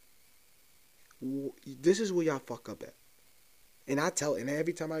 This is where y'all fuck up at. And I tell, and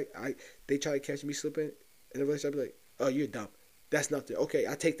every time they try to catch me slipping in a relationship, I be like, oh, you're dumb. That's nothing. Okay,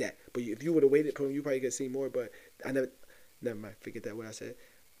 I take that. But if you would have waited for him, you probably could have seen more. But I never mind. Forget that what I said.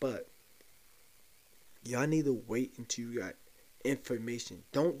 But y'all need to wait until you got information.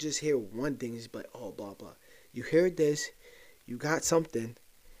 Don't just hear one thing and just be like, oh, blah, blah. You hear this, you got something.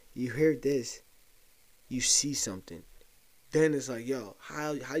 You hear this, you see something. Then it's like, yo,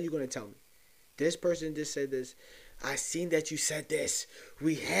 how you going to tell me? This person just said this. I seen that you said this.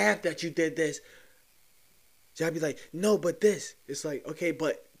 We have that you did this. So I'd be like, no, but this. It's like, okay,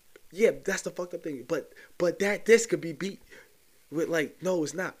 but yeah, that's the fucked up thing. But that this could be beat with like, no,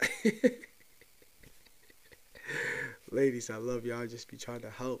 it's not. Ladies, I love y'all. Just be trying to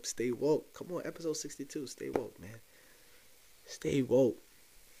help. Stay woke. Come on, episode 62. Stay woke, man. Stay woke.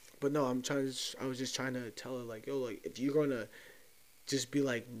 But no, I was just trying to tell her like, yo, like if you're gonna just be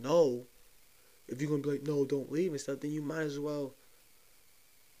like, no. If you're going to be like, no, don't leave and stuff, then you might as well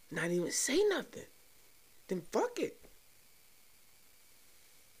not even say nothing. Then fuck it.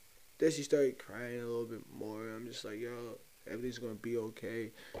 Then she started crying a little bit more. I'm just like, yo, everything's going to be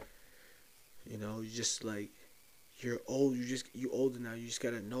okay. You know, you just like, you're old. You older now. You just got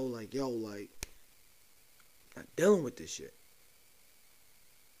to know like, yo, like, not dealing with this shit.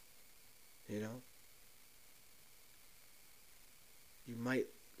 You know? You might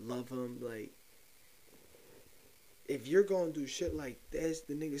love him like, if you're going to do shit like this,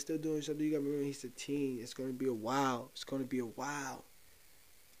 the nigga's still doing something, you got to remember he's a teen. It's going to be a while. It's going to be a while.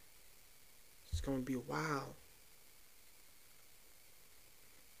 It's going to be a while.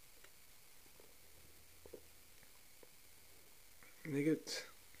 Nigga,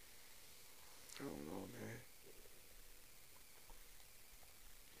 I don't know, man.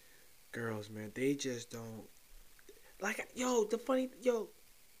 Girls, man, they just don't. Like, yo,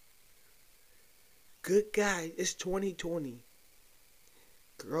 good guy, it's 2020.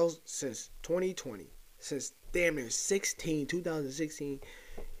 Girls, since 2020, since damn near 2016.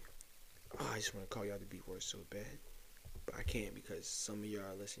 Oh, I just want to call y'all the B word so bad. But I can't because some of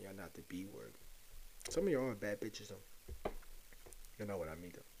y'all listen, y'all not the B word. Some of y'all are bad bitches, though. You know what I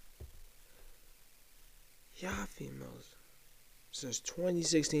mean, though. Y'all females, since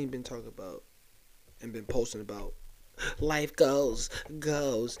 2016, been talking about and been posting about life goals,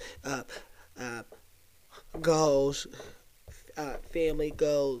 family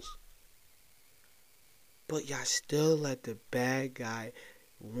goals, but y'all still let the bad guy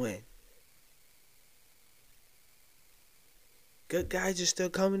win. Good guys are still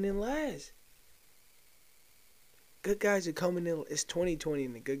coming in last. Good guys are coming in. It's 2020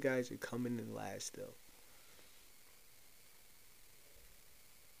 and the good guys are coming in last still.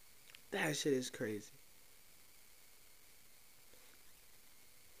 That shit is crazy.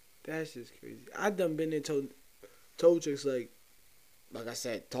 That's just crazy. I done been there told chicks like I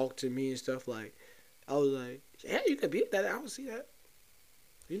said, talk to me and stuff like. I was like, yeah, you can beat that. I don't see that.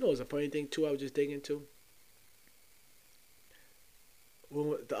 You know, it's a funny thing too. I was just thinking too.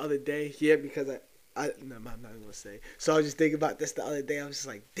 The other day, yeah, because no, I'm not gonna say. So I was just thinking about this the other day. I was just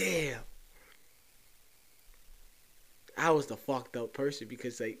like, damn. I was the fucked up person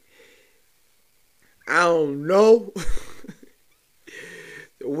because like, I don't know.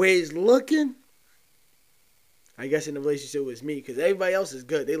 The way it's looking, I guess in the relationship with me, because everybody else is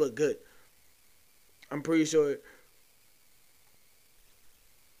good. They look good. I'm pretty sure.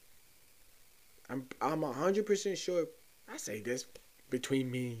 I'm 100% sure. I say this between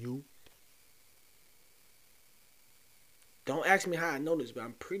me and you. Don't ask me how I know this, but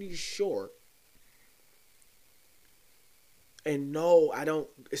I'm pretty sure. And no, I don't.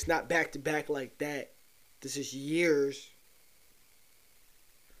 It's not back to back like that. This is years.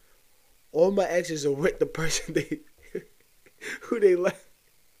 All my exes are with the person who they left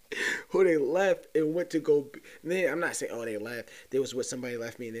and went to go. Then I'm not saying they left. They was with somebody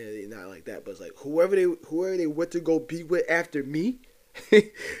left me and they're not like that. But it's like whoever they went to go be with after me,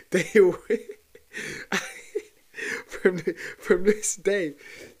 they were from this day.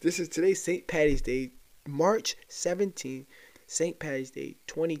 This is today, St. Patty's Day, March 17th, St. Patty's Day,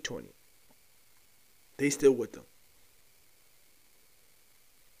 2020. They still with them.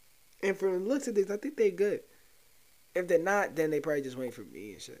 And from the looks of this, I think they're good. If they're not, then they probably just waiting for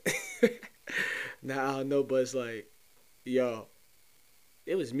me and shit. Nah, I don't know, but it's like, yo,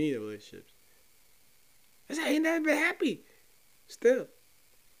 it was me in the relationships. I said, I ain't never been happy. Still.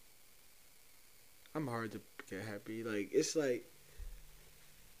 I'm hard to get happy. Like, it's like,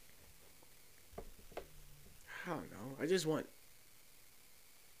 I don't know. I just want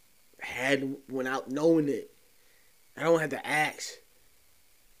head without knowing it. I don't have to ask.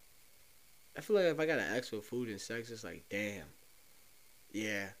 I feel like if I gotta ask for food and sex, it's like, damn.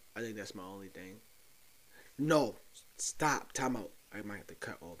 Yeah, I think that's my only thing. No, stop, time out. I might have to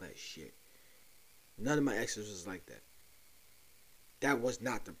cut all that shit. None of my exes was like that. That was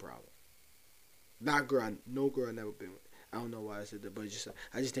not the problem. No girl I never been with. I don't know why I said that, but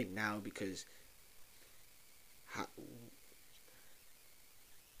I just think now because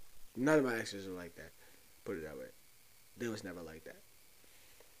none of my exes were like that. Put it that way. They was never like that.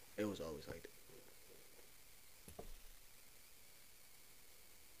 It was always like that.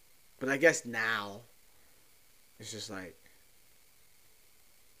 But I guess now it's just like,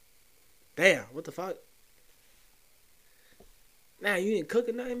 damn, what the fuck? Nah, you didn't cook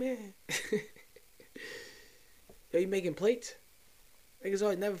or nothing, man. Yo, you making plates? Niggas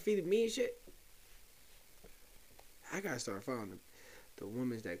always never feeded me and shit. I gotta start following the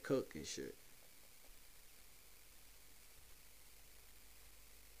women that cook and shit.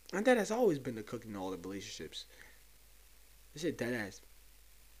 And that has always been the cook in all the relationships. This shit dead ass.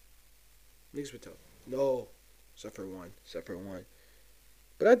 Niggas would tell. No. Except for one.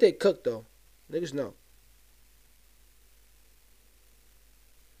 But I did cook though. Niggas know.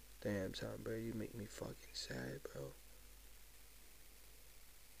 Damn, Tom Brady, you make me fucking sad, bro.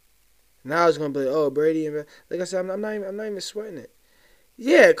 Now it's gonna be like, oh, Brady, like I said, I'm not even sweating it.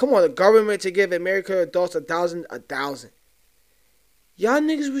 Yeah, come on, the government to give American adults $1,000. Y'all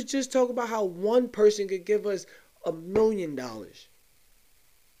niggas was just talking about how one person could give us $1 million.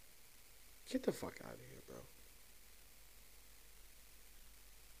 Get the fuck out of here, bro.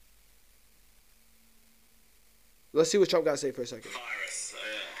 Let's see what Trump got to say for a second. Virus.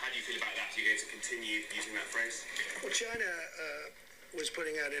 How do you feel about that? Are you going to continue using that phrase? Well, China was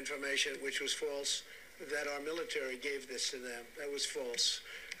putting out information which was false, that our military gave this to them. That was false.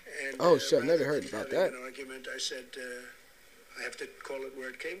 And, oh, shit, I never heard about that. An argument, I said, I have to call it where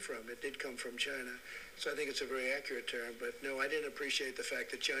it came from. It did come from China. So I think it's a very accurate term. But no, I didn't appreciate the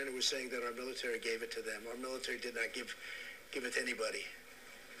fact that China was saying that our military gave it to them. Our military did not give it to anybody.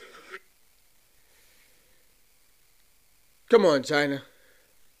 Come on, China.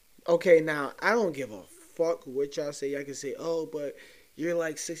 Okay, now, I don't give a fuck what y'all say. Y'all can say, oh, but you're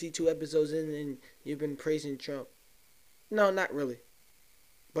like 62 episodes in and you've been praising Trump. No, not really.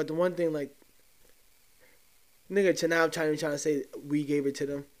 But the one thing, like, nigga, now China trying to say we gave it to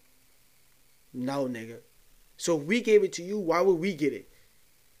them. No, nigga. So if we gave it to you, why would we get it?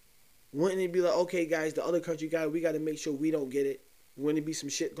 Wouldn't it be like, okay, guys, the other country got it. We got to make sure we don't get it. Wouldn't it be some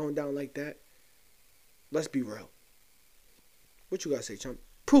shit going down like that? Let's be real. What you got to say, Trump?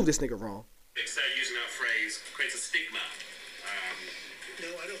 Prove this nigga wrong. So using that phrase creates a stigma. No,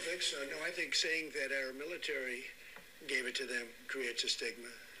 I don't think so. No, I think saying that our military gave it to them creates a stigma.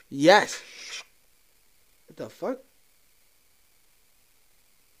 Yes. What the fuck?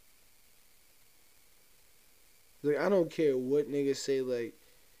 Like, I don't care what niggas say, like,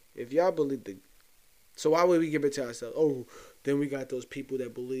 if y'all believe so why would we give it to ourselves? Oh, then we got those people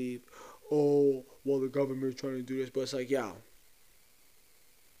that believe, oh, well, the government's trying to do this, but it's like, y'all,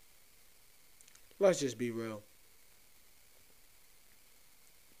 let's just be real.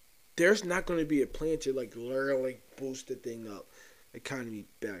 There's not going to be a plan to, like, literally boost the thing up, economy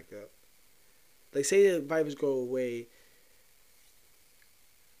back up. Like, say the virus go away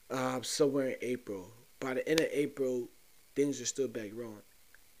somewhere in April. By the end of April, things are still back rolling.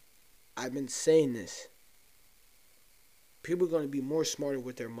 I've been saying this. People are going to be more smarter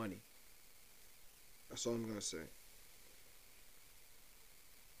with their money. That's all I'm going to say.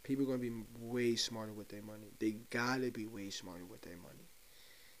 People are going to be way smarter with their money. They got to be way smarter with their money.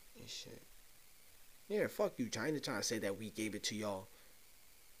 And shit. Yeah, fuck you, China trying to say that we gave it to y'all.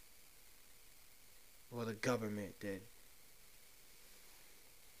 Well, the government did.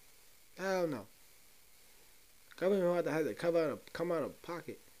 I don't know. Government about to have to come out of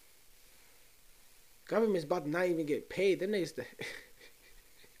pocket. Government's about to not even get paid. Them niggas,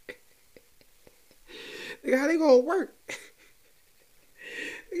 nigga, how they gonna work?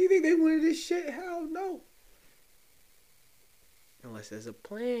 You think they wanted this shit? Hell no. Unless there's a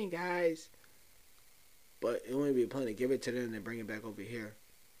plan, guys. But it wouldn't be a plan to give it to them and then bring it back over here.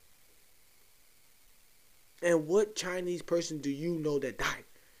 And what Chinese person do you know that died?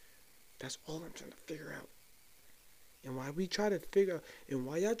 That's all I'm trying to figure out. And why we try to figure out, and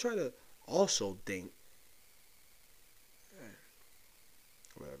why y'all try to also think.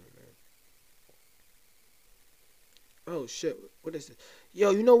 Whatever, man. Oh, shit. What is it? Yo,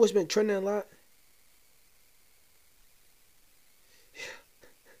 you know what's been trending a lot?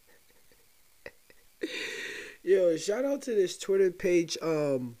 Yo, shout out to this Twitter page,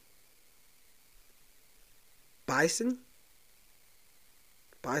 Bison?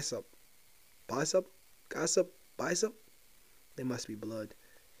 Bicep. Gossip? Bicep? They must be blood.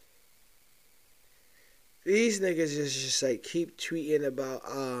 These niggas just like keep tweeting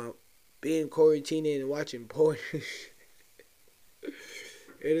about being quarantined and watching porn. And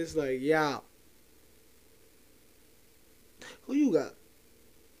it's like, yeah. Who you got?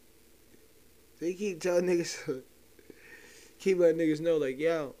 They keep telling niggas, keep letting niggas know, like,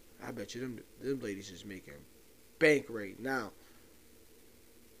 yo, I bet you them ladies is making bank right now.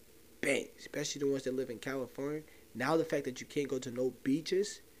 Bank. Especially the ones that live in California. Now the fact that you can't go to no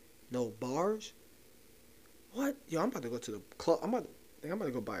beaches, no bars. What? Yo, I'm about to go to the club. I'm about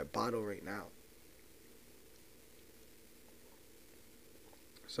to go buy a bottle right now.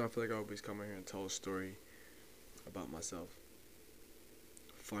 So I feel like I always come in here and tell a story about myself.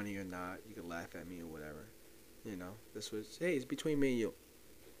 Funny or not, you can laugh at me or whatever. You know, this was, hey, it's between me and you.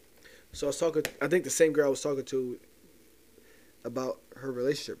 So I think the same girl I was talking to about her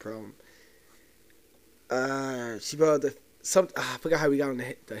relationship problem. She brought up I forgot how we got on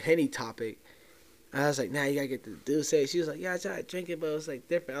the Henny topic. I was like, nah, you gotta get the Dulce. She was like, yeah, I tried drinking, but it was like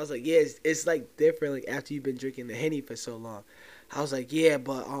different. I was like, yeah, it's like different, like after you've been drinking the Henny for so long. I was like, yeah,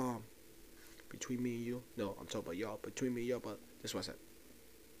 but between me and you, no, I'm talking about y'all. Between me and y'all, but that's what I said.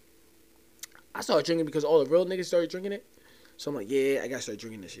 I started drinking because all the real niggas started drinking it. So I'm like, yeah, I gotta start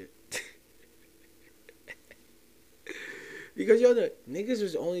drinking this shit. Because yo, the niggas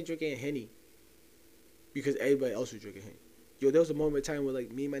was only drinking Henny because everybody else was drinking Henny. Yo, there was a moment in time where,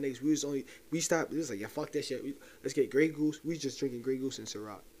 like, me and my niggas, we stopped. It was like, yeah, fuck that shit. Let's get Grey Goose. We just drinking Grey Goose and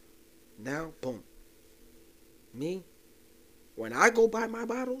Ciroc. Now, boom. Me, when I go buy my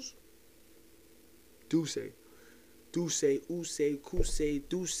bottles, Dulce, Use, Kuse,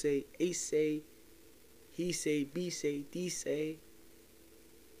 Dulce, Ace, He say, B say, D say.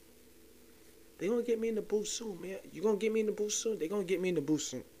 They gonna get me in the booth soon, man. You gonna get me in the booth soon? They gonna get me in the booth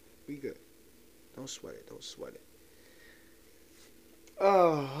soon. We good. Don't sweat it. Don't sweat it.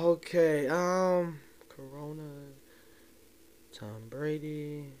 Oh, okay. Corona, Tom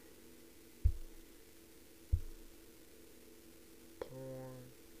Brady, porn.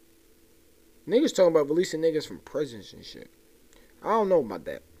 Niggas talking about releasing niggas from prisons and shit. I don't know about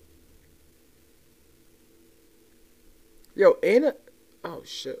that. Yo, ain't it? Oh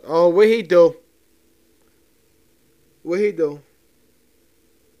shit. Oh, what he do? What he do?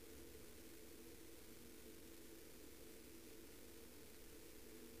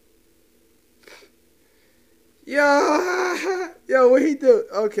 Yo, what he do?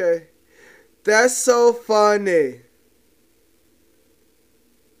 Okay. That's so funny.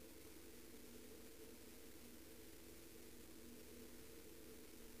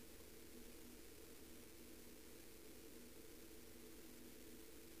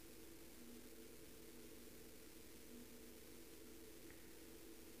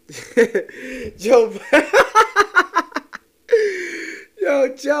 Joe.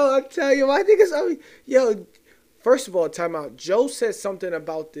 Yo, Joe, I'm telling you, I think it's, yo, first of all, time out. Joe said something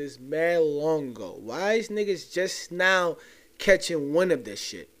about this mad long ago. Why is niggas just now catching wind of this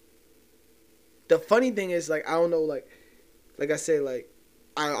shit? The funny thing is, like, I don't know, like I said, like,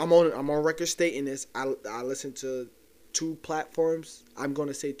 I'm on record stating this. I listen to 2 platforms. I'm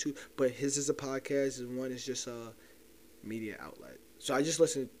gonna say 2, but his is a podcast and one is just a media outlet. So I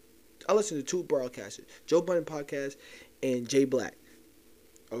listen to 2 broadcasters, Joe Budden podcast and Jay Black.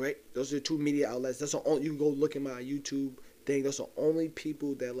 All right, those are the 2 media outlets. That's the only, you can go look at my YouTube thing. Those are the only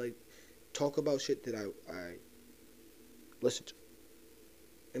people that like talk about shit that I listen to.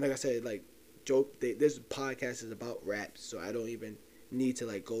 And like I said, like Joe, this podcast is about rap, so I don't even need to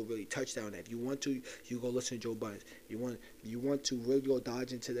like go really touch down that. If you want to, you go listen to Joe Budden. You want to really go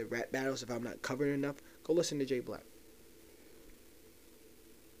dodge into the rap battles. If I'm not covering enough, go listen to Jay Black.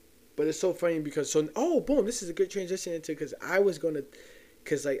 But it's so funny because boom, this is a good transition into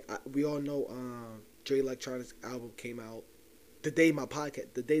we all know Dre Electronics album came out the day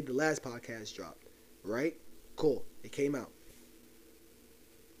the last podcast dropped, right? Cool, it came out.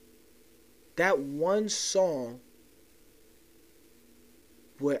 That one song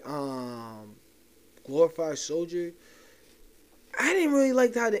with Glorified Soldier, I didn't really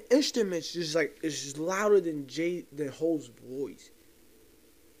like how the instruments it's just louder than Ho's voice.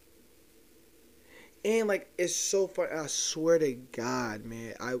 And like it's so fun. I swear to God,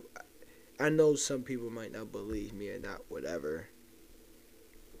 man. I know some people might not believe me or not, whatever.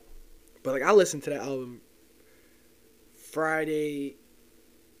 But like I listened to that album Friday.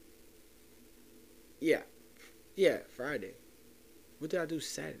 Yeah, Friday. What did I do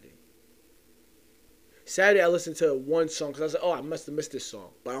Saturday? Saturday I listened to one song because I was like, oh, I must have missed this song,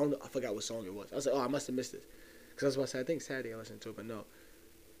 but I forgot what song it was. I was like, oh, I must have missed this because I was about to say I think Saturday I listened to it, but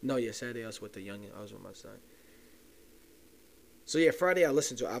no, yeah, Saturday I was with the youngin. I was with my son. So yeah, Friday I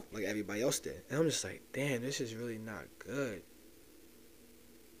listened to it like everybody else did, and I'm just like, damn, this is really not good.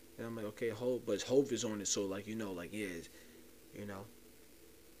 And I'm like, okay, Hov, but Hov is on it, so like like yeah, you know.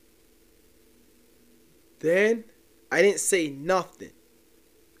 Then I didn't say nothing.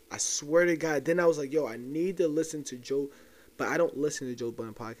 I swear to God. Then I was like, yo, I need to listen to Joe, but I don't listen to Joe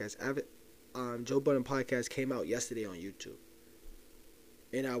Budden podcast. Joe Budden podcast came out yesterday on YouTube,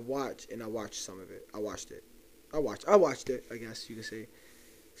 and I watched some of it. I watched it. I guess you could say.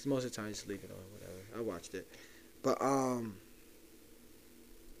 Because most of the time, I just leave it on, whatever. I watched it, but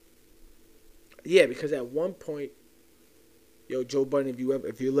yeah, because at one point, yo, Joe Budden,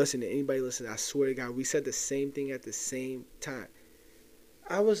 if you're listening, anybody listening, I swear to God, we said the same thing at the same time.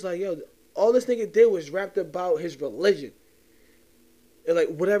 I was like, yo, all this nigga did was rapped about his religion. And like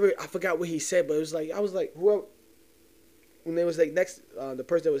whatever, I forgot what he said, but it was like, I was like, whoever, when they was like next, the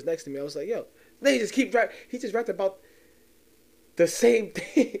person that was next to me, I was like, yo, they just keep rapping. He just rapped about the same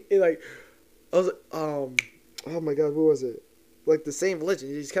thing. And like, I was like, oh my God, what was it? Like the same religion.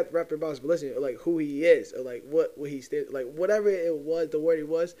 He just kept rapping about his religion, or like who he is, or like what he did, like whatever it was, the word it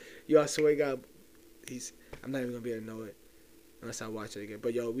was. Yo, I swear to God, I'm not even gonna be able to know it unless I watch it again.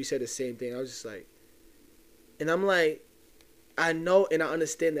 But yo, we said the same thing. I was just like, and I'm like, I know and I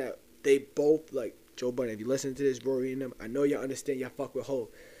understand that they both, like Joe Budden, if you listen to this, Rory and them, I know y'all understand y'all fuck with Hov.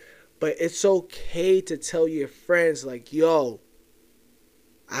 But it's okay to tell your friends like, yo,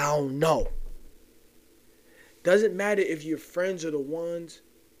 I don't know. Doesn't matter if your friends are the ones.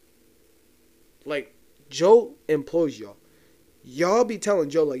 Like, Joe employs y'all. Y'all be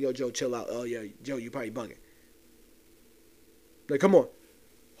telling Joe like, yo, Joe, chill out. Oh, yeah, Joe, you probably bugging. Like, come on.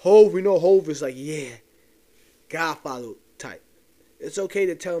 Hov, we know Hov is like, yeah, Godfather type. It's okay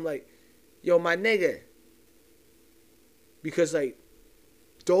to tell him like, yo, my nigga. Because like,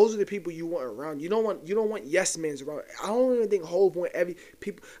 those are the people you want around. You don't want yes mans around. I don't even think Hov want every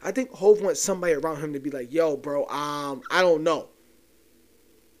people. I think Hov wants somebody around him to be like, yo, bro, I don't know.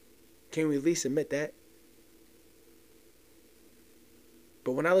 Can we at least admit that?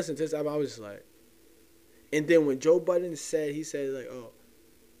 But when I listened to this album, I was just like, and then when Joe Budden said, he said like, oh,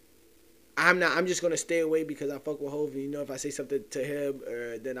 I'm just gonna stay away because I fuck with Hov, and if I say something to him,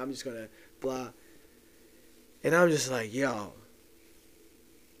 then I'm just gonna blah. And I'm just like, yo,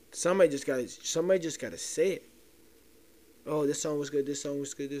 somebody just gotta say it. Oh, this song was good. This song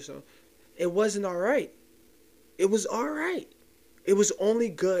was good. This song, it wasn't all right. It was all right. It was only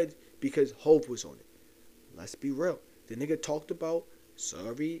good because Hov was on it. Let's be real. The nigga talked about,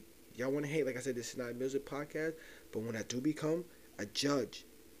 sorry, y'all want to hate. Like I said, this is not a music podcast, but when I do become a judge,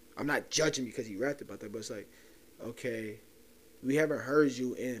 I'm not judging because he rapped about that, but it's like, okay, we haven't heard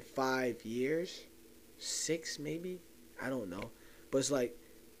you in 5 years, 6 maybe, I don't know, but it's like,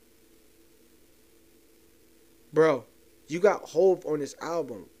 bro, you got Hov on this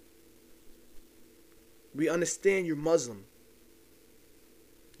album. We understand you're Muslim,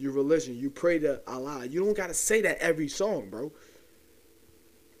 your religion, you pray to Allah. You don't gotta say that every song, bro.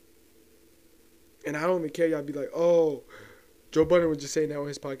 And I don't even care. Y'all be like, oh, Joe Budden was just saying that on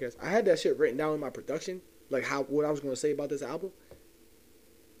his podcast. I had that shit written down in my production, like what I was gonna say about this album.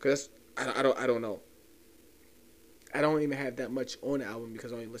 Cause I don't know. I don't even have that much on the album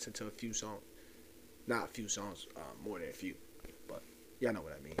because I only listen to a few songs. Not a few songs, more than a few. But y'all know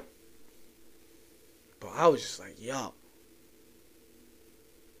what I mean. But I was just like, yo.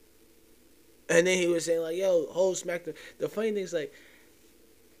 And then he was saying like, yo, Hov smacked him. The funny thing is like,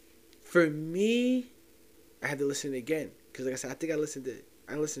 for me, I had to listen again. Because like I said, I think I listened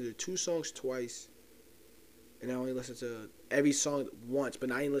to 2 songs twice. And I only listened to every song once.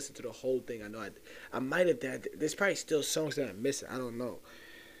 But I didn't listen to the whole thing. I know I might have done. There's probably still songs that I'm missing. I don't know.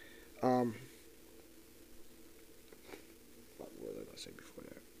 What was I going to say before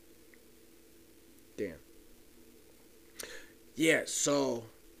that? Damn. Yeah, so,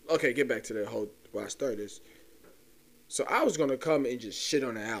 okay, get back to the whole, where I started this. So I was going to come and just shit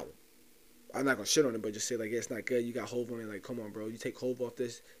on the album. I'm not going to shit on it, but just say, like, yeah, it's not good. You got Hov on it. Like, come on, bro. You take Hov off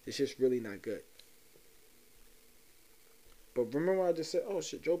this. This shit's really not good. But remember I just said, oh,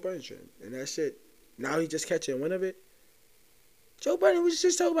 shit, Joe Budden shit. And that shit, now he just catching wind of it. Joe Budden was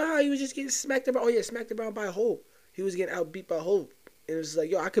just talking about how he was just getting smacked about. Oh, yeah, smacked about by Hov. He was getting outbeat by Hov. And it was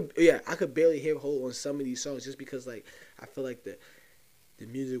like, yo, I could barely hear Hov on some of these songs just because, like, I feel like the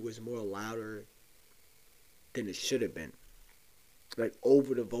music was more louder than it should have been. Like,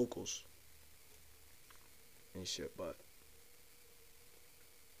 over the vocals. And shit, but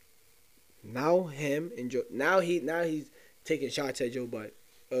Now him and Joe. He's taking shots at Joe Budden.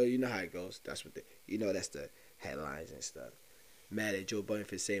 You know how it goes. That's what that's the headlines and stuff. Mad at Joe Budden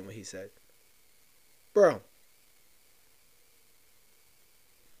for saying what he said. Bro,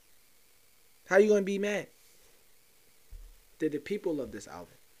 how you gonna be mad? Did the people love this album?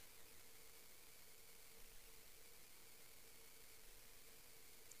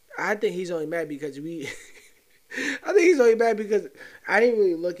 I think he's only mad because I think he's only mad because I didn't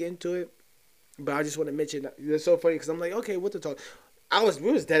really look into it, but I just want to mention it's so funny because I'm like, okay, what to talk?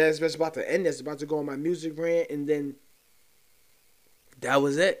 We was dead ass just about to end this, about to go on my music rant, and then that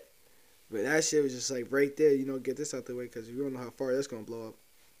was it. But that shit was just like right there, get this out the way because you don't know how far that's gonna blow up.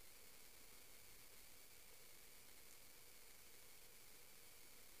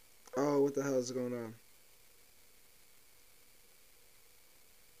 Oh, what the hell is going on?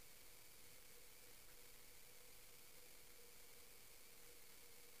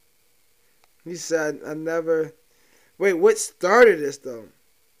 He said, I never. Wait, what started this though?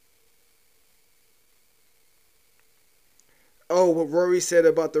 Oh, what Rory said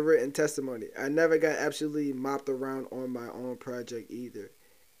about the written testimony. I never got absolutely mopped around on my own project either.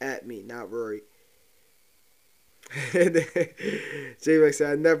 At me, not Rory. J-Rex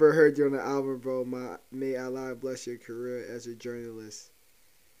said, I never heard you on the album, bro. May Allah bless your career as a journalist.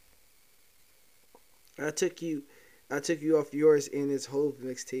 I took you off yours in this whole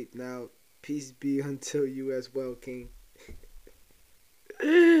mixtape now. Peace be until you as well, King.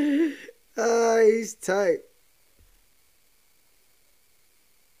 He's tight.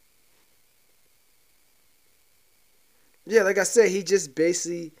 Yeah, like I said, he just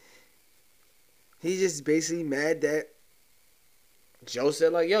basically mad that Joe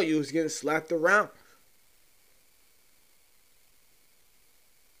said like, yo, you was getting slapped around.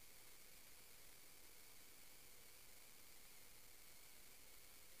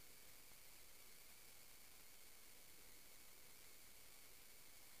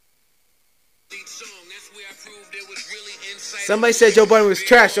 Somebody said Joe Budden was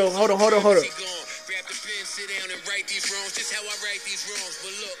trash. So hold on. Grab the pen, sit down and write these wrongs. Just how I write these wrongs.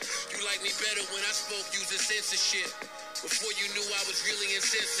 But look, you like me better when I spoke using censorship. Before you knew I was really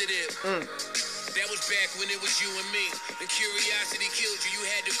insensitive. That was back when it was you and me. And curiosity killed you. You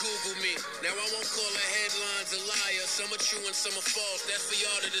had to Google me. Now I won't call the headlines a liar. Some are true and some are false. That's for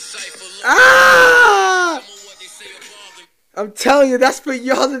y'all to decipher. Look, I'm telling you, that's for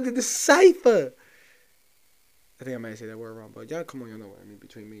y'all to decipher. I think I might say that word wrong, but y'all, come on, y'all know what I mean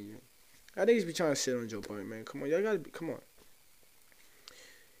between me and you. I think he's be trying to shit on Joe Budden, man. Come on, y'all gotta be, come on.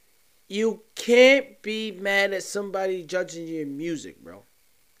 You can't be mad at somebody judging your music, bro.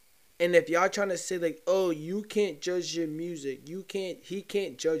 And if y'all trying to say like, oh, you can't judge your music, he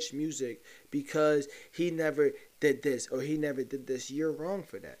can't judge music because he never did this or he never did this, you're wrong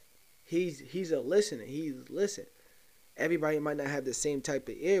for that. He's a listener. Listen. Everybody might not have the same type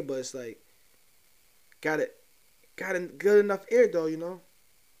of ear, but it's like, got a good enough ear though,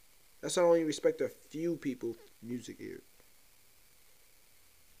 That's why I only respect a few people music ear.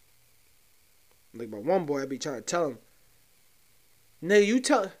 Like my one boy, I be trying to tell him, nigga, you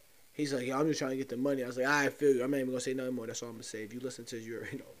tell. He's like, yo, I'm just trying to get the money. I was like, I feel you. I'm not even gonna say nothing more. That's all I'm gonna say. If you listen to this, you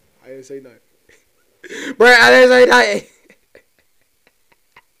already know. I didn't say nothing. Bro, I didn't say nothing.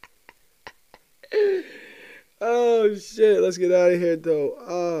 Oh shit, let's get out of here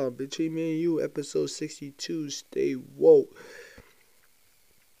though. Between me and you, episode 62. Stay woke.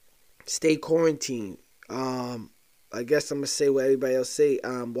 Stay quarantined. I guess I'm gonna say what everybody else say.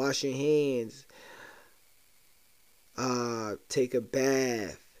 Wash your hands. Take a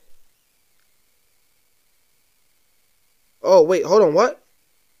bath. Oh wait, hold on, what?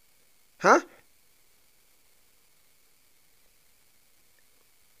 Huh?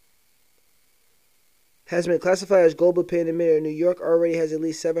 Has been classified as global pandemic. New York already has at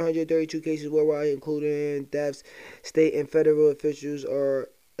least 732 cases worldwide, including deaths. State and federal officials are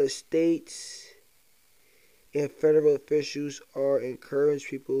encourage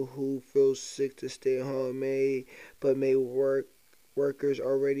people who feel sick to stay home. Workers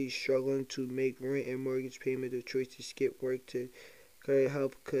already struggling to make rent and mortgage payment. The choice to skip work to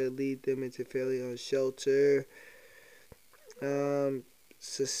could lead them into failure on shelter.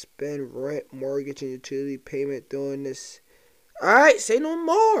 Suspend rent, mortgage, and utility payment during this. Alright, say no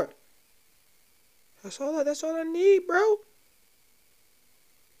more. That's all I need, bro.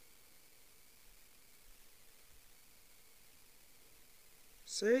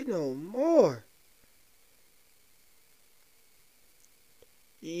 Say no more.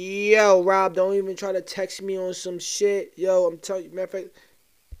 Yo, Rob, don't even try to text me on some shit. Yo, I'm telling you, matter of fact,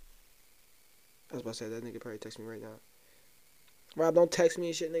 I was about to say that nigga probably text me right now. Rob, don't text me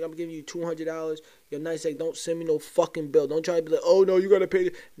and shit, nigga. I'm giving you $200. Your nice egg, don't send me no fucking bill. Don't try to be like, oh no, you gotta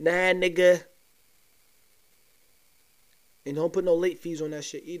pay. Nah, nigga. And don't put no late fees on that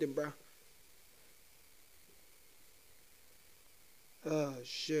shit either, bro. Oh,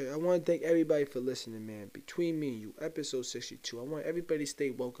 shit. I want to thank everybody for listening, man. Between me and you, episode 62. I want everybody to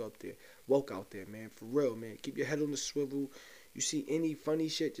stay woke out there, man. For real, man. Keep your head on the swivel. You see any funny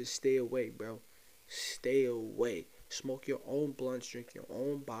shit, just stay away, bro. Stay away. Smoke your own blunts, drink your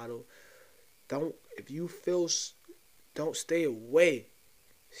own bottle. Don't stay away.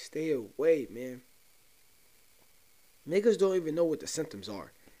 Stay away, man. Niggas don't even know what the symptoms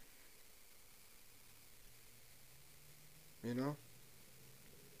are. You know?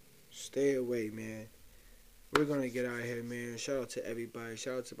 Stay away, man. We're going to get out of here, man. Shout out to everybody.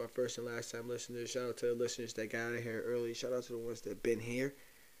 Shout out to my first and last time listeners. Shout out to the listeners that got out of here early. Shout out to the ones that have been here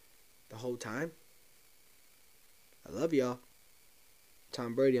the whole time. I love y'all.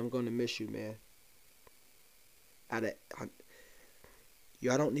 Tom Brady, I'm going to miss you, man. I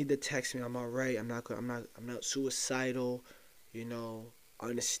don't need to text me. I'm all right. I'm not suicidal. You know, I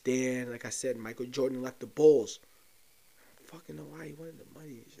understand. Like I said, Michael Jordan left the Bulls. I don't fucking know why he wanted the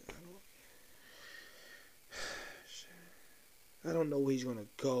money and shit. I don't know where he's gonna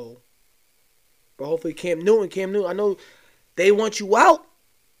go. But hopefully Cam Newton, I know they want you out.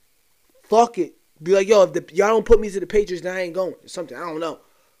 Fuck it. Be like, yo, if y'all don't put me to the Patriots, then I ain't going. Something, I don't know.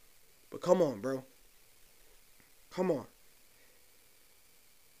 But come on, bro. Come on.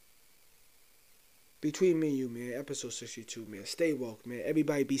 Between me and you, man, episode 62, man. Stay woke, man.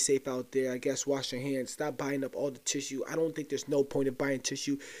 Everybody be safe out there. I guess wash your hands. Stop buying up all the tissue. I don't think there's no point in buying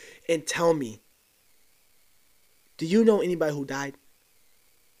tissue. And tell me, do you know anybody who died?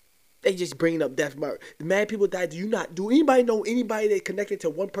 They just bringing up death. The mad people died. Do anybody know anybody that connected to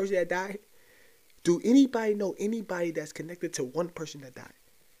one person that died? Do anybody know anybody that's connected to one person that died?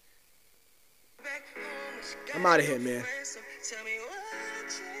 I'm out of here, man. Tell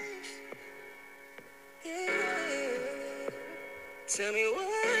me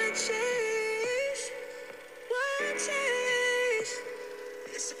what changed? What changed?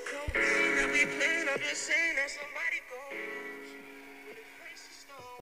 It's a cold game that we playing. I'm just saying that somebody go.